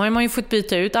de har man ju fått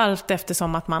byta ut allt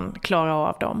eftersom att man klarar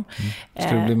av dem.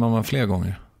 Ska du bli mamma fler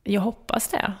gånger? Jag hoppas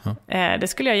det. Ja. Det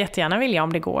skulle jag jättegärna vilja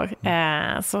om det går.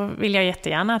 Så vill jag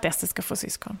jättegärna att Ester ska få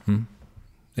syskon.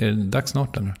 Är det dags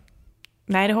snart eller?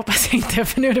 Nej, det hoppas jag inte,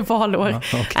 för nu är det valår. Ja,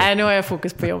 okay. Nej, nu har jag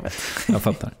fokus på jobbet. Jag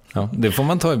fattar. Ja, det får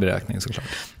man ta i beräkning såklart.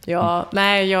 Ja,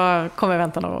 nej, jag kommer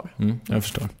vänta några år. Jag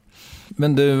förstår.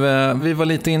 Men du, vi var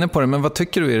lite inne på det, men vad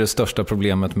tycker du är det största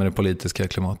problemet med det politiska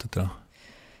klimatet idag?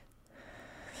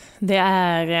 Det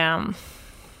är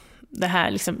det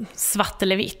här liksom svart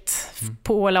eller vitt,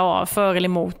 på eller av, för eller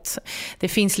emot. Det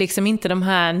finns liksom inte de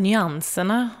här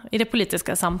nyanserna i det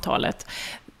politiska samtalet.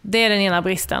 Det är den ena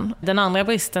bristen. Den andra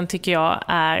bristen tycker jag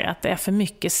är att det är för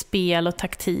mycket spel och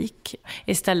taktik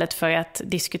istället för att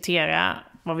diskutera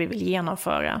vad vi vill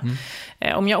genomföra.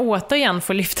 Om jag återigen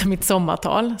får lyfta mitt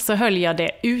sommartal så höll jag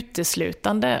det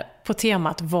uteslutande på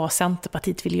temat vad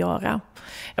Centerpartiet vill göra.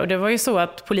 Och det var ju så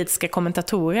att politiska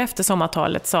kommentatorer efter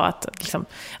sommartalet sa att liksom,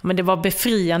 men det var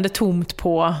befriande tomt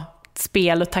på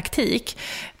spel och taktik,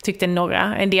 tyckte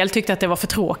några. En del tyckte att det var för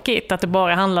tråkigt, att det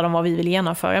bara handlade om vad vi vill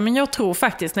genomföra. Men jag tror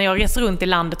faktiskt, när jag reser runt i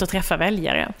landet och träffar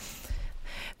väljare,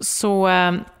 så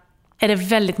är det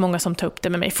väldigt många som tar upp det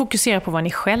med mig. Fokusera på vad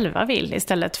ni själva vill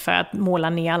istället för att måla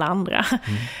ner alla andra.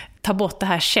 Ta bort det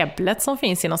här käbblet som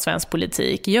finns inom svensk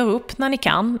politik. Gör upp när ni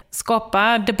kan.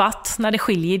 Skapa debatt när det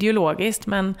skiljer ideologiskt,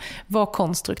 men var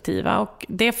konstruktiva. Och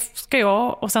det ska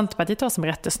jag och Centerpartiet ha som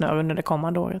rättesnör under det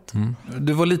kommande året.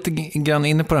 Du var lite grann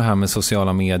inne på det här med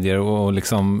sociala medier och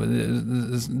liksom,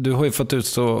 du har ju fått ut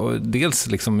så dels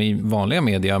liksom i vanliga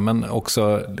medier men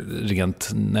också rent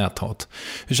näthat.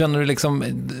 Hur känner du liksom,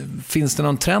 finns det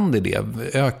någon trend i det?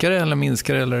 Ökar det eller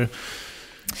minskar det? Eller?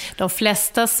 De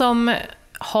flesta som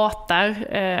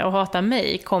hatar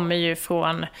mig kommer ju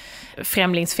från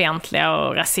främlingsfientliga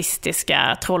och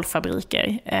rasistiska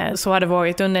trollfabriker. Så har det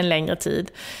varit under en längre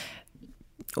tid.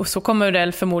 Och så kommer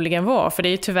det förmodligen vara, för det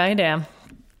är ju tyvärr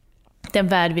den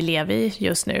värld vi lever i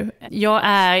just nu. Jag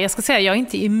är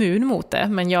inte immun mot det,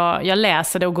 men jag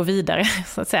läser det och går vidare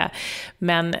så att säga.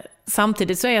 Men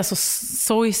samtidigt så är jag så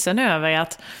sorgsen över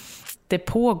att det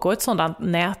pågår ett sådant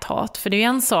näthat. För det är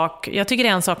en sak, jag tycker det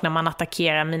är en sak när man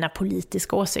attackerar mina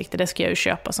politiska åsikter, det ska jag ju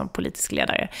köpa som politisk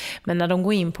ledare. Men när de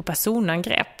går in på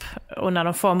personangrepp och när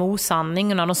de får med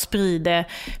osanning och när de sprider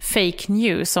fake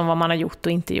news om vad man har gjort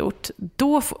och inte gjort,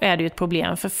 då är det ju ett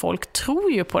problem, för folk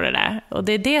tror ju på det där. Och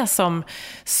det är det som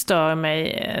stör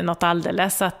mig något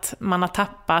alldeles, att man har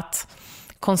tappat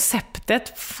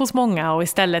konceptet hos många och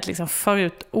istället liksom för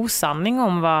ut osanning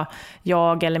om vad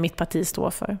jag eller mitt parti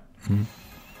står för. Mm.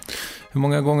 Hur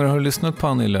många gånger har du lyssnat på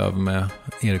Annie Lööf med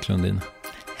Erik Lundin?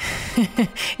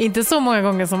 Inte så många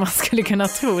gånger som man skulle kunna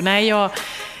tro. Nej, jag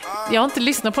har inte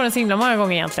lyssnat på den så himla många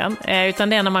gånger egentligen. Utan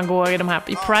det är när man går i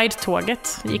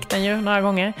Pride-tåget. Gick den ju några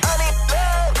gånger.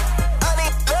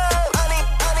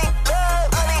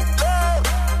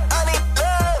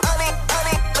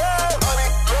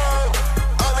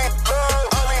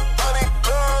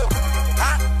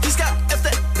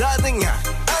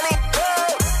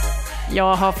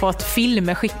 Jag har fått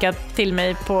filmer skickat till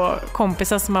mig på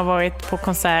kompisar som har varit på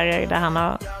konserter där han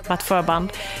har varit förband.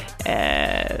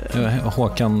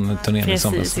 Håkan-turnén i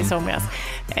somras. Precis, i somras.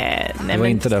 Du var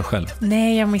inte där själv?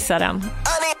 Nej, jag missade den.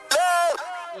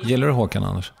 Gillar du Håkan,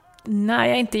 Anders? Nej,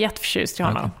 jag är inte jätteförtjust i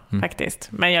honom faktiskt.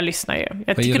 Men jag lyssnar ju.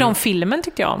 Jag tycker om filmen,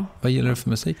 tyckte jag om. Vad gillar du för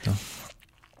musik då?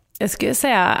 Jag skulle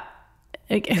säga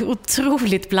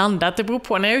otroligt blandat. Det beror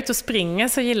på. När jag är ute och springer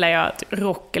så gillar jag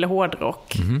rock eller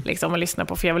hårdrock liksom, att lyssna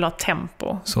på, för jag vill ha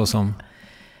tempo. Så som?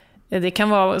 Det kan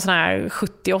vara sån här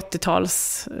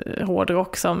 70-80-tals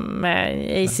hårdrock som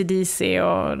med AC/DC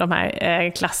och de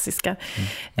här klassiska.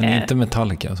 Men inte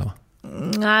Metallica alltså?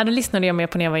 Nej, det lyssnade jag mer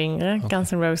på när jag var yngre. Okay.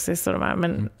 Guns N' Roses och de här.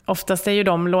 Men oftast är ju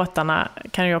de låtarna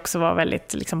kan ju också vara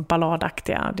väldigt liksom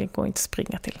balladaktiga. Det går inte att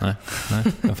springa till. Nej,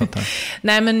 jag fattar.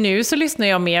 Nej, men nu så lyssnar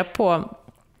jag mer på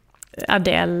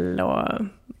Adele och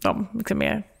de liksom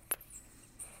mer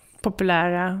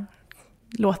populära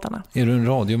låtarna. Är du en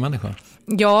radiomänniska?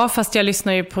 Ja, fast jag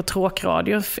lyssnar ju på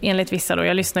tråkradio enligt vissa då.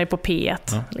 Jag lyssnar ju på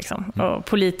P1 liksom, och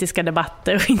politiska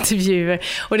debatter och intervjuer.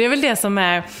 Och det är väl det som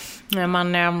är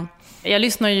jag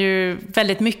lyssnar ju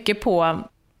väldigt mycket på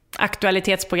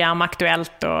aktualitetsprogram,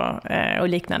 Aktuellt och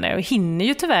liknande. Och hinner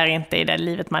ju tyvärr inte i det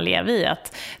livet man lever i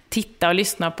att titta och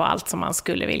lyssna på allt som man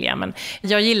skulle vilja. Men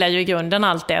jag gillar ju i grunden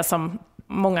allt det som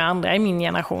många andra i min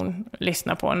generation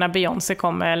lyssnar på. När Beyoncé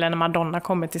kommer eller när Madonna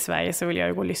kommer till Sverige så vill jag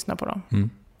ju gå och lyssna på dem. Mm.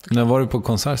 När var du på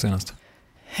konsert senast?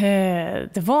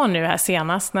 Det var nu här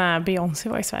senast när Beyoncé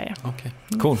var i Sverige. Okej,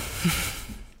 cool.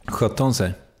 Skötte hon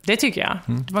sig? Det tycker jag.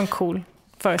 Det var en cool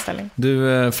föreställning.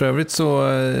 Du, för övrigt så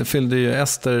fyllde ju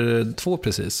Ester 2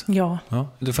 precis. Ja.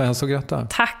 Du får hälsa och gratta.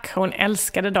 Tack, hon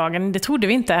älskade dagen. Det trodde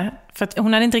vi inte. För att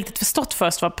hon hade inte riktigt förstått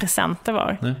först vad presenter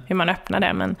var. Nej. Hur man öppnade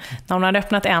det. Men när hon hade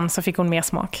öppnat en så fick hon mer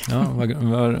smak. Ja,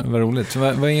 vad roligt.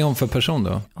 Vad är hon för person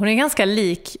då? Hon är ganska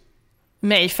lik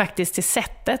mig faktiskt till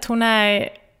sättet. Hon är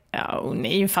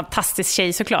ju en fantastisk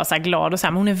tjej såklart, så här glad och så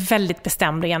här, men hon är väldigt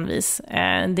bestämd och envis.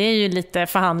 Det är ju lite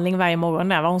förhandling varje morgon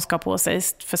där, vad hon ska ha på sig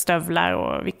för stövlar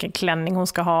och vilken klänning hon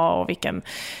ska ha och vilken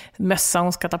mössa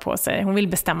hon ska ta på sig. Hon vill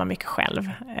bestämma mycket själv.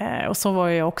 Och så var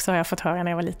jag också, har jag fått höra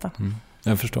när jag var liten.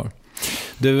 Jag förstår.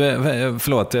 Du,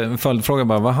 förlåt, en följdfråga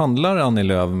bara. Vad handlar Annie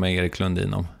Lööf med Erik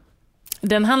Lundin om?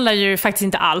 Den handlar ju faktiskt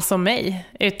inte alls om mig,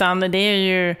 utan det är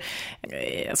ju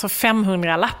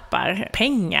 500 lappar,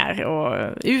 pengar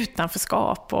och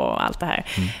utanförskap och allt det här.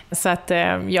 Så att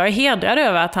jag är hedrad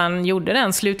över att han gjorde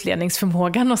den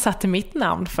slutledningsförmågan och satte mitt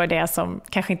namn för det som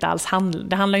kanske inte alls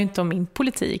det handlar ju inte om min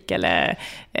politik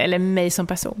eller mig som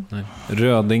person. Nej.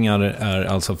 Rödingar är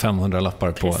alltså 500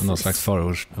 lappar på någon slags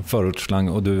förortsslang,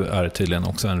 och du är tydligen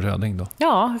också en röding då?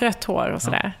 Ja, rött hår och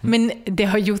sådär. Men det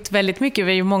har gjort väldigt mycket.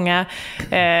 Vi är ju många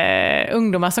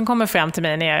ungdomar som kommer fram till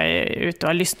mig när jag är ute och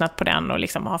har lyssnat på den och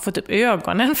liksom har fått upp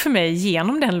ögonen för mig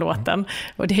genom den låten.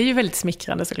 Och det är ju väldigt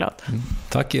smickrande såklart.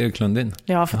 Tack Erik Lundin.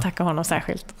 Jag får tacka honom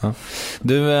särskilt. Ja.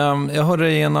 Du, jag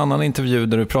hörde i en annan intervju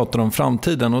där du pratade om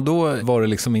framtiden, och då var det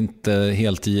liksom inte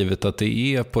helt givet att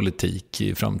det är politik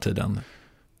i framtiden.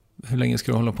 Hur länge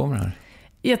ska du hålla på med det här?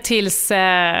 Ja, tills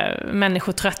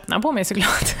människor tröttnar på mig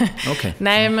såklart. Okay.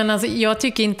 Nej, men alltså, jag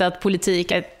tycker inte att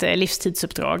politik är ett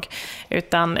livstidsuppdrag.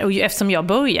 Och eftersom jag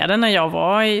började när jag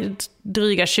var i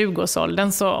dryga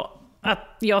 20-årsåldern, så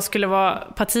att jag skulle vara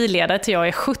partiledare till jag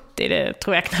är 70, det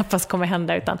tror jag knappast kommer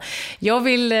hända. Utan jag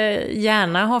vill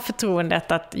gärna ha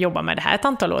förtroendet att jobba med det här ett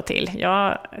antal år till.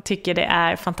 Jag tycker det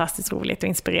är fantastiskt roligt och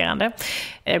inspirerande.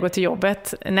 Jag går till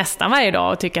jobbet nästan varje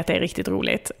dag och tycker att det är riktigt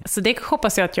roligt. Så det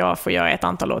hoppas jag att jag får göra ett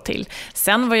antal år till.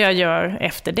 Sen vad jag gör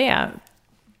efter det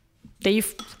är ju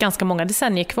ganska många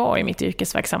decennier kvar i mitt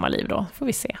yrkesverksamma liv då. Får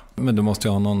vi se. Men du måste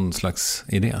ju ha någon slags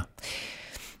idé.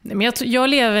 Men jag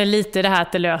lever lite det här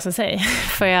att det löser sig.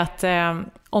 För att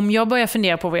om jag börjar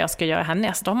fundera på vad jag ska göra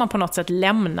härnäst, då har man på något sätt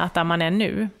lämnat där man är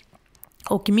nu.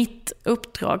 Och mitt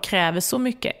uppdrag kräver så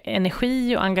mycket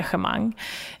energi och engagemang,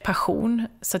 passion.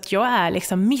 Så att jag är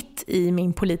liksom mitt i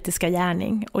min politiska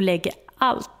gärning och lägger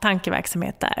all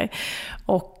tankeverksamhet där.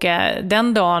 Och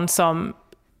den dagen som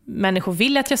människor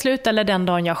vill att jag slutar, eller den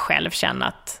dagen jag själv känner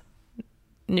att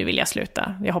nu vill jag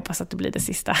sluta. Jag hoppas att det blir det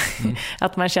sista.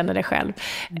 Att man känner det själv.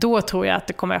 Då tror jag att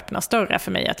det kommer öppna större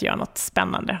för mig att göra något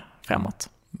spännande framåt.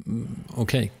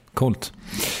 Okej, coolt.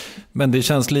 Men det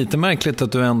känns lite märkligt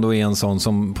att du ändå är en sån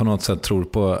som på något sätt tror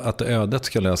på att ödet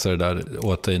ska lösa det där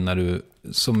åt dig när du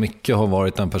så mycket har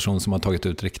varit en person som har tagit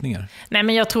ut riktningar. Nej,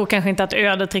 men jag tror kanske inte att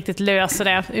ödet riktigt löser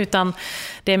det, utan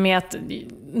det är med att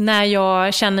när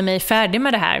jag känner mig färdig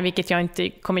med det här, vilket jag inte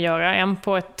kommer göra än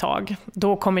på ett tag,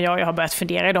 då kommer jag ha börjat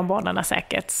fundera i de banorna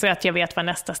säkert, så att jag vet vad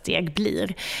nästa steg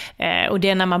blir. Och det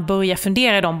är när man börjar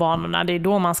fundera i de banorna, det är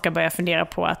då man ska börja fundera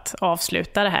på att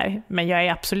avsluta det här. Men jag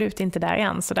är absolut inte där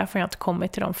än, så därför har jag inte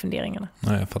kommit till de funderingarna.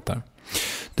 Nej, jag fattar.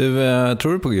 Du,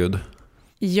 tror du på Gud?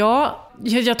 Ja,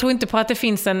 jag tror inte på att det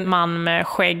finns en man med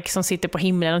skägg som sitter på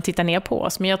himlen och tittar ner på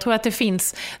oss. Men jag tror att det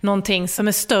finns någonting som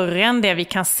är större än det vi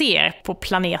kan se på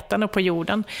planeten och på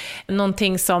jorden.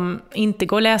 Någonting som inte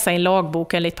går att läsa i en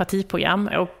lagbok eller ett partiprogram.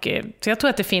 Så jag tror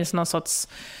att det finns någon sorts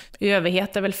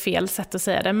överhet, är väl fel sätt att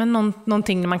säga det. Men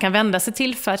någonting man kan vända sig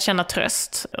till för att känna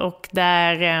tröst. Och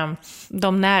där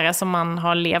de nära som man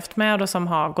har levt med och som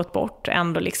har gått bort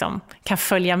ändå liksom kan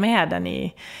följa med den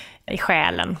i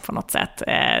själen på något sätt.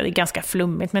 Det är ganska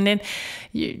flummigt, men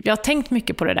jag har tänkt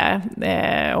mycket på det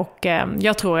där, och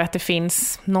jag tror att det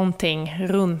finns någonting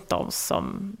runt oss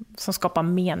som skapar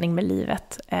mening med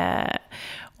livet,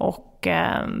 och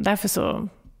därför så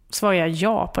svarar jag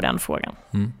ja på den frågan.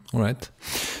 All right.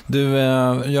 Du,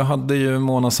 jag hade ju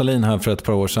Mona Sahlin här för ett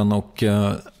par år sedan, och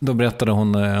då berättade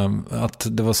hon att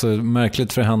det var så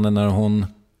märkligt för henne när hon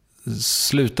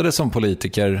slutade som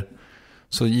politiker.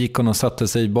 Så gick hon och satte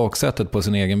sig i baksätet på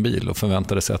sin egen bil och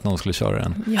förväntade sig att någon skulle köra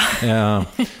den. Ja.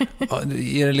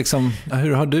 Är det liksom,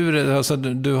 hur har du det? Alltså,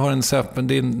 du har en Säpo,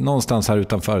 det är någonstans här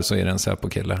utanför så är det en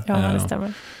Säpo-kille. Ja, det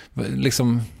stämmer.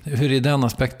 Liksom, hur är den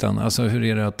aspekten? Alltså, hur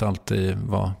är det att alltid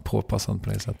vara påpassad på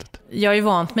det sättet? Jag är ju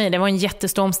vant mig. Det var en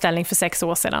jättestor omställning för 6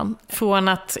 år sedan. Från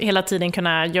att hela tiden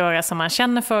kunna göra som man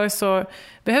känner för, så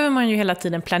behöver man ju hela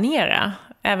tiden planera.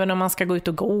 Även om man ska gå ut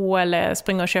och gå eller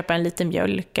springa och köpa en liten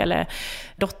mjölk eller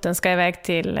dottern ska iväg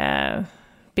till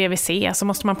BVC, så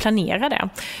måste man planera det.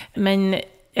 Men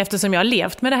eftersom jag har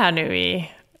levt med det här nu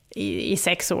i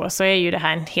 6 år, så är ju det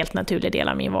här en helt naturlig del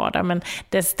av min vardag. Men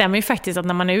det stämmer ju faktiskt att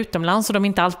när man är utomlands och de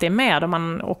inte alltid är med, om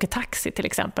man åker taxi till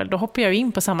exempel, då hoppar jag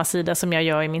in på samma sida som jag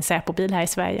gör i min Säpo-bil här i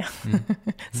Sverige.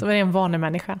 Så det är en vanlig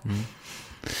människa.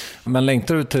 Men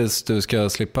längtar du tills du ska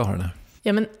slippa ha det?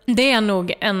 Ja, men det är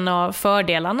nog en av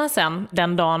fördelarna sen,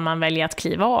 den dagen man väljer att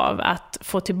kliva av, att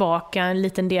få tillbaka en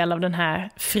liten del av den här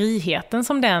friheten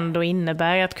som det ändå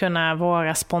innebär att kunna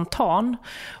vara spontan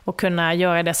och kunna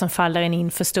göra det som faller en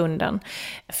in för stunden.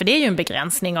 För det är ju en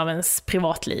begränsning av ens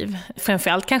privatliv.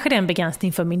 Framförallt kanske det är en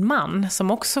begränsning för min man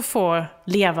som också får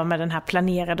leva med den här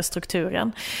planerade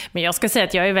strukturen. Men jag ska säga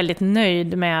att jag är väldigt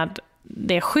nöjd med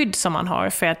det skydd som man har,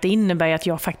 för att det innebär att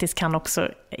jag faktiskt kan också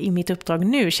i mitt uppdrag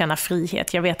nu känna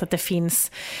frihet. Jag vet att det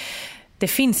finns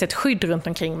ett skydd runt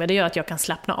omkring mig. Det gör att jag kan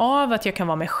slappna av, att jag kan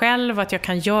vara mig själv, att jag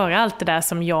kan göra allt det där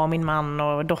som jag, min man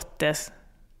och dotter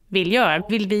vill göra.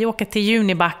 Vill vi åka till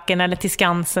Junibacken eller till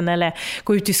Skansen eller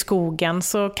gå ut i skogen,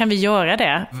 så kan vi göra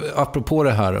det. Apropå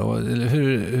det här,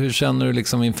 hur känner du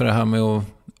liksom inför det här med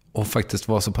att faktiskt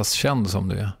vara så pass känd som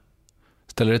du är?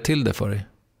 Ställer det till det för dig?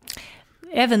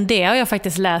 Även det har jag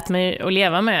faktiskt lärt mig att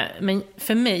leva med. Men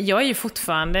för mig, jag är ju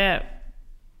fortfarande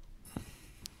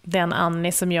den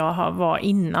Annie som jag var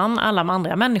innan alla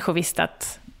andra människor visste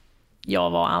att jag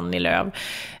var Annie Lööf.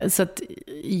 Så att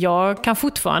jag kan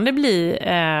fortfarande bli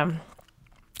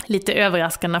lite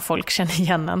överraskande när folk känner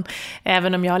igen en.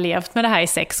 Även om jag har levt med det här i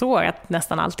 6 år, att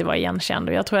nästan alltid vara igenkänd.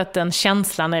 Och jag tror att den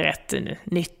känslan är rätt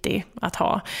nyttig att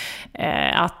ha.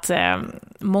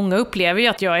 Många upplever ju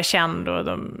att jag är känd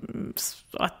och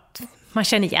att man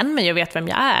känner igen mig och vet vem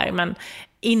jag är. Men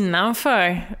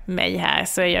innanför mig här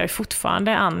så är jag ju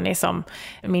fortfarande Annie som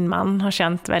min man har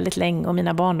känt väldigt länge och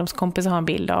mina barndomskompisar har en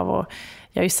bild av. Och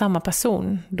jag är ju samma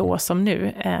person då som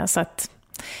nu. Så att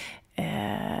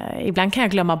ibland kan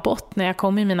jag glömma bort när jag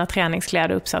kommer i mina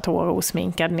träningskläder, uppsatt hår och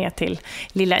osminkad ner till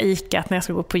lilla Ica när jag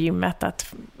ska gå på gymmet,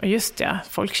 att just ja,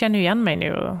 folk känner igen mig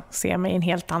nu och ser mig i en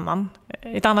helt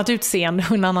ett annat utseende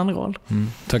och en annan roll.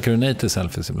 Tackar du nej till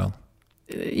selfies ibland?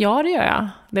 Ja, det gör jag.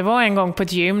 Det var en gång på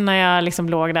ett gym när jag liksom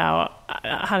låg där och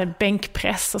hade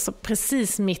bänkpress, och så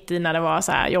precis mitt i när det var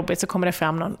så här jobbigt så kommer det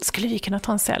fram någon, skulle vi kunna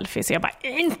ta en selfie? Så jag bara,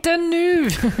 inte nu!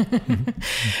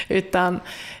 Utan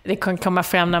det kan komma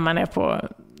fram när man är på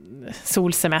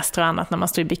solsemester och annat, när man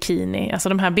står i bikini. Alltså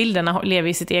de här bilderna lever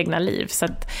i sitt egna liv. Så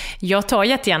att jag tar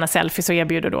jättegärna selfies och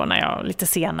erbjuder då när jag lite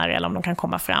senare, eller om de kan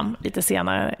komma fram lite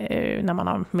senare när man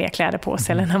har mer kläder på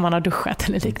sig eller när man har duschat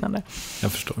eller liknande.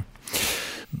 Jag förstår.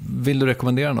 Vill du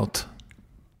rekommendera något?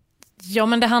 Ja,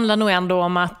 men det handlar nog ändå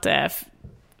om att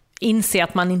inse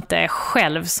att man inte är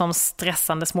själv som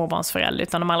stressande småbarnsförälder,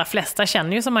 utan de allra flesta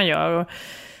känner ju som man gör. Och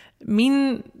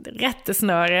min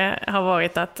rättesnöre har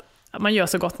varit att man gör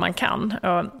så gott man kan.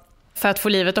 Och för att få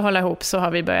livet att hålla ihop så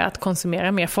har vi börjat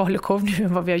konsumera mer falukorv nu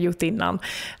än vad vi har gjort innan.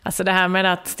 Alltså det här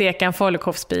med att steka en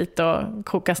falukorvsbit och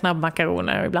koka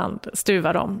snabbmakaroner och ibland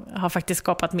stuva dem har faktiskt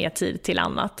skapat mer tid till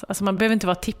annat. Alltså man behöver inte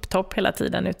vara tipptopp hela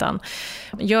tiden, utan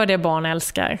gör det barn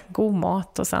älskar, god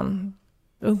mat, och sen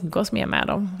umgås mer med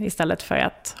dem istället för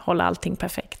att hålla allting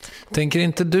perfekt. Tänker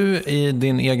inte du i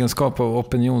din egenskap av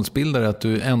opinionsbildare att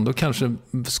du ändå kanske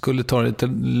skulle ta det lite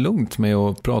lugnt med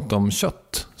att prata om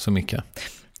kött så mycket?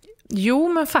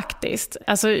 Jo, men faktiskt.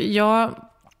 Alltså jag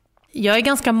är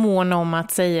ganska mån om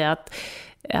att säga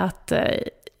att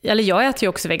eller jag äter ju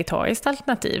också vegetariskt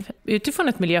alternativ. Utifrån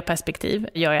ett miljöperspektiv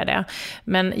gör jag det.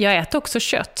 Men jag äter också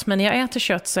kött. Men när jag äter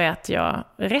kött så äter jag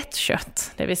rätt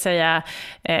kött. Det vill säga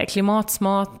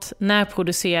klimatsmart,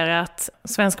 närproducerat,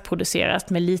 svenskproducerat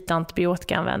med lite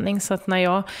antibiotikaanvändning. Så att när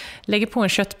jag lägger på en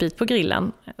köttbit på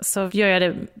grillen så gör jag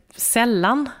det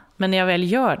sällan. Men när jag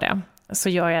väl gör det så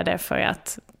gör jag det för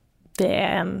att det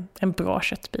är en bra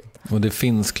köttbit. Och det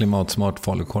finns klimatsmart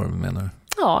falukorv, menar du?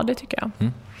 Ja, det tycker jag.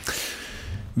 Mm.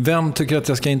 Vem tycker att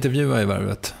jag ska intervjua i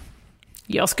Värvet?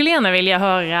 Jag skulle gärna vilja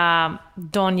höra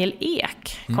Daniel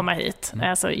Ek komma hit.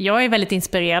 Alltså, jag är väldigt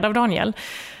inspirerad av Daniel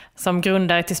som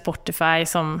grundare till Spotify,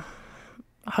 som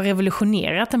har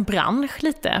revolutionerat en bransch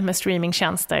lite med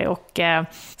streamingtjänster och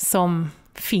som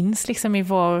finns liksom i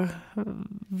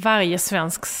varje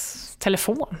svensks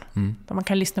telefon där man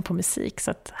kan lyssna på musik.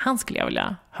 Så att han skulle jag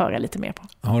vilja höra lite mer på.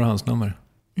 Har du hans nummer?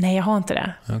 Nej, jag har inte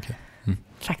det. Okay.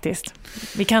 Faktiskt.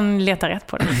 Vi kan leta rätt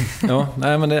på det. Ja,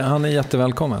 nej, men han är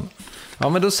jättevälkommen. Ja,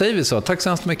 men då säger vi så. Tack så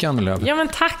hemskt mycket, Annie Lööf. Ja, men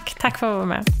tack. Tack för att vara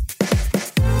med.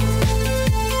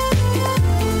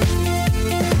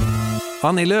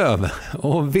 Annie Lööf.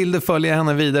 Och vill du följa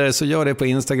henne vidare så gör det på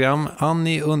Instagram.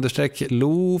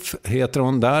 Annie_Loof heter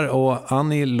hon där, och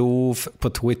Annie Loof på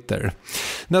Twitter.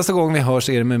 Nästa gång vi hörs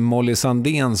är det med Molly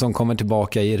Sandén som kommer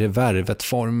tillbaka i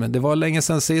Värvet-form. Det var länge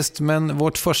sedan sist, men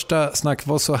vårt första snack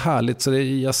var så härligt så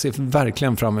jag ser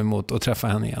verkligen fram emot att träffa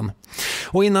henne igen.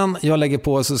 Och innan jag lägger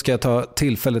på så ska jag ta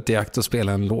tillfället i akt och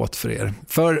spela en låt för er.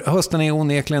 För hösten är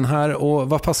onekligen här, och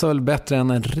vad passar väl bättre än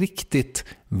en riktigt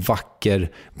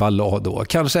vacker ballad då?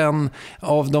 Kanske en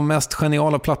av de mest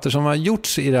geniala plattor som har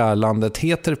gjorts i det här landet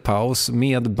heter Paus,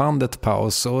 med bandet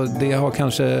Paus, och det har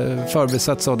kanske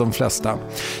förbisetts av de flesta.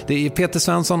 Det är Peter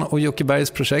Svensson och Jocke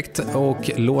Bergs projekt,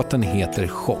 och låten heter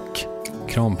Chock.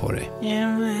 Kram på dig. Ge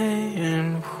mig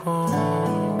en chock,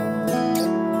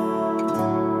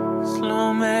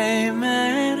 slå mig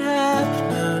med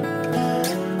häpnad,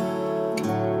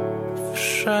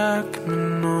 försök med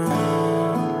något.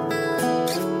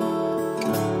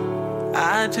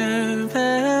 Är du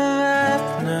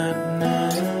beväpnad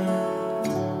nu?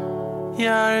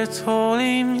 Gör ett hål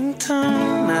i min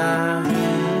tunga,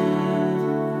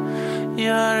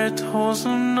 gör ett hål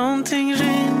som någonting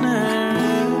rinner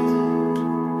ut.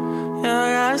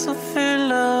 Jag är så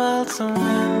full av allt som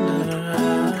händer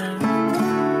här.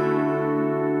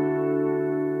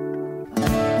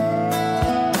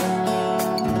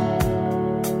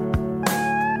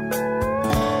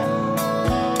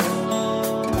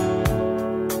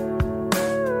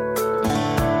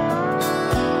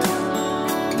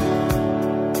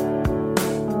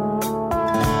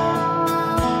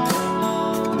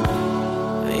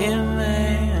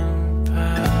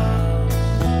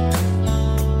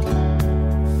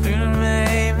 Fyll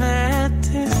mig med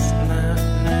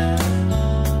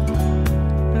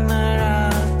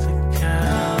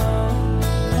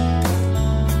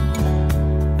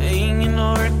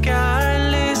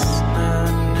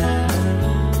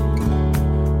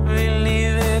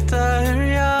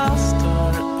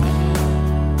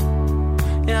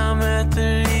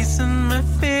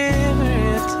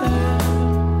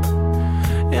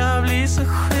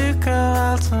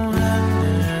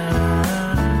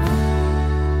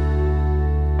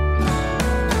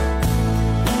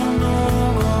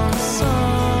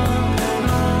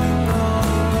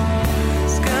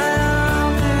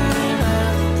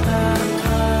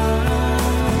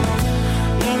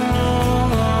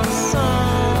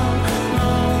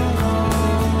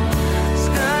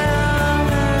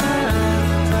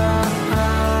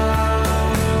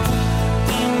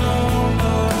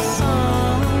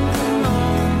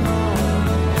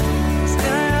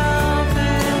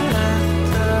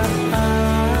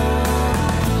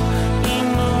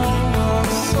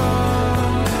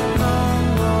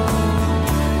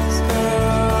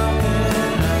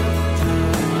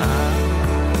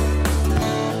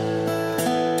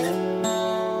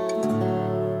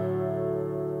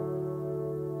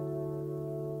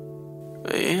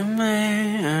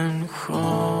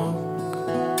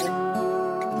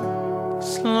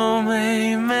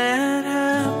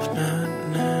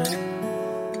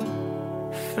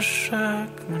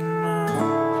försök med nåt.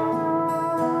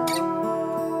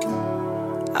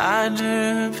 Är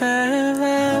du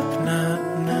beväpnad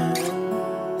nu?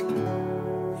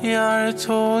 Gör ett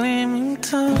hål i min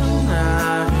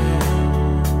tunga.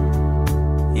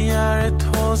 Gör ett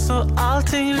hål så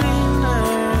allting rinner.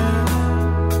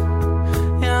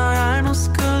 Jag är nog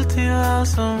skuld till allt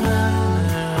som händer.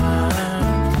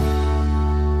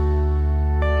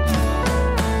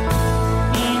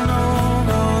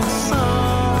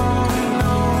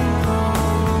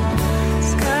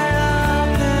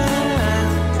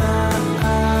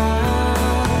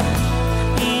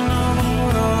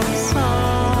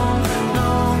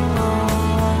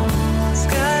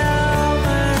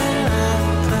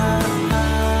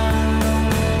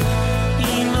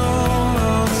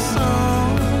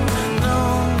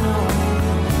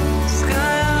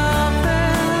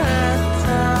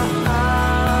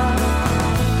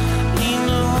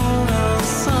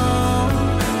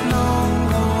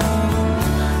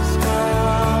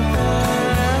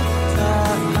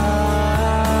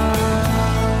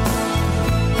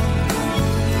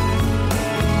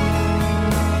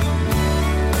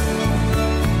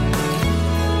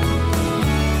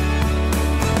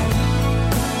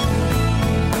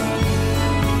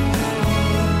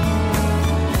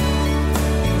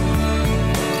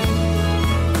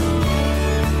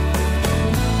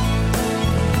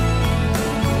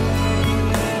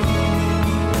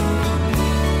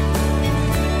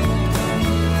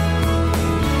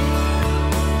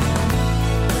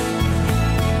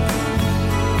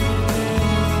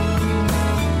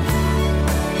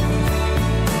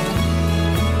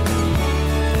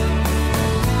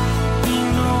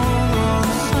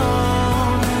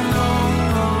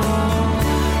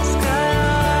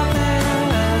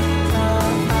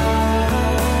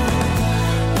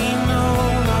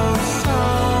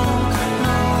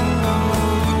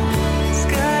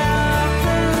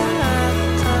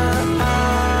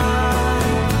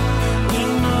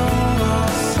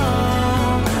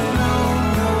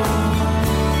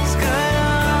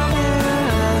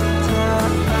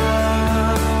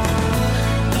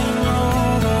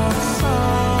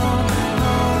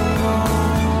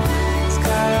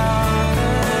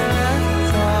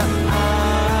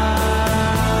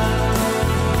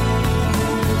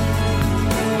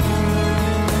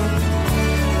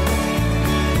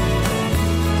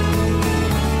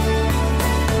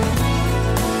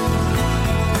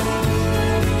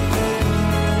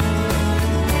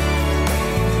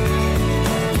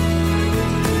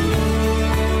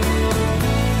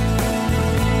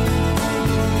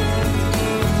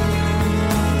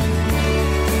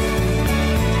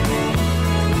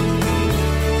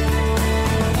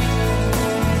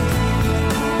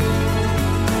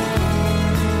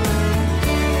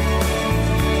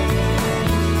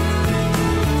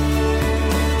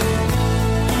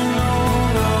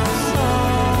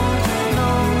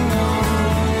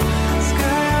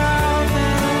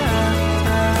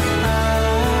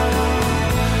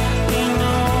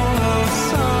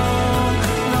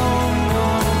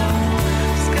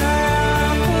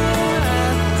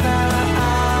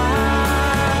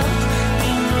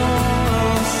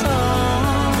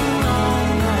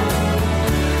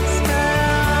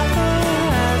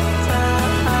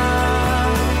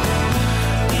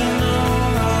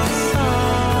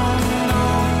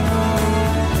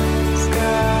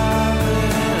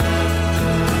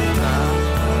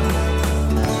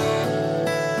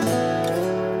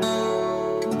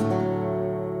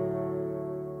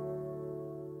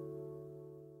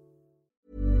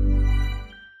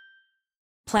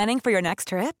 Planning for your next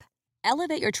trip?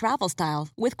 Elevate your travel style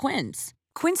with Quince.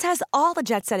 Quince has all the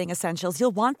jet-setting essentials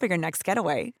you'll want for your next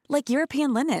getaway, like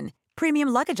European linen, premium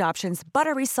luggage options,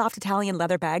 buttery soft Italian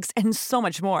leather bags, and so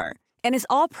much more. And is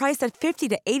all priced at 50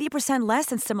 to 80% less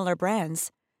than similar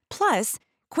brands. Plus,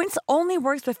 Quince only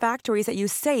works with factories that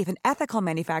use safe and ethical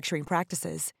manufacturing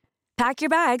practices. Pack your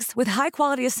bags with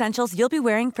high-quality essentials you'll be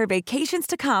wearing for vacations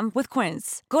to come with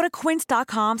Quince. Go to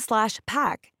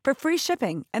quince.com/pack for free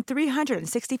shipping and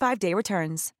 365-day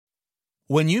returns.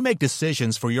 When you make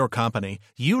decisions for your company,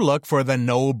 you look for the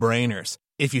no-brainers.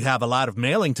 If you have a lot of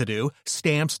mailing to do,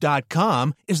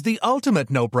 Stamps.com is the ultimate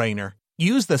no-brainer.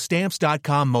 Use the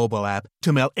Stamps.com mobile app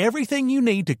to mail everything you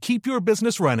need to keep your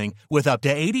business running with up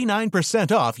to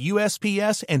 89% off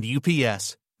USPS and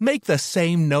UPS. Make the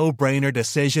same no-brainer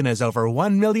decision as over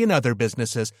 1 million other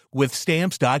businesses with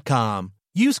Stamps.com.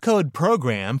 Use code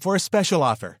PROGRAM for a special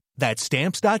offer. That's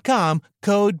Stamps.com,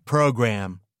 code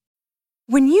PROGRAM.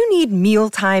 When you need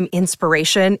mealtime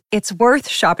inspiration, it's worth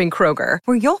shopping Kroger,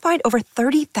 where you'll find over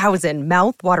 30,000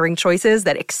 mouth-watering choices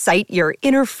that excite your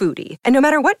inner foodie. And no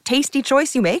matter what tasty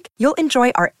choice you make, you'll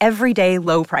enjoy our everyday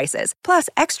low prices, plus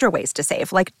extra ways to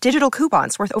save, like digital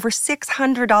coupons worth over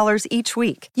 $600 each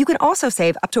week. You can also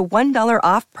save up to $1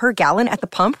 off per gallon at the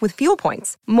pump with fuel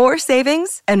points. More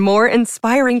savings and more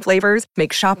inspiring flavors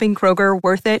make shopping Kroger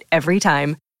worth it every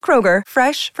time. Kroger,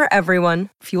 fresh for everyone.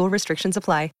 Fuel restrictions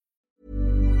apply.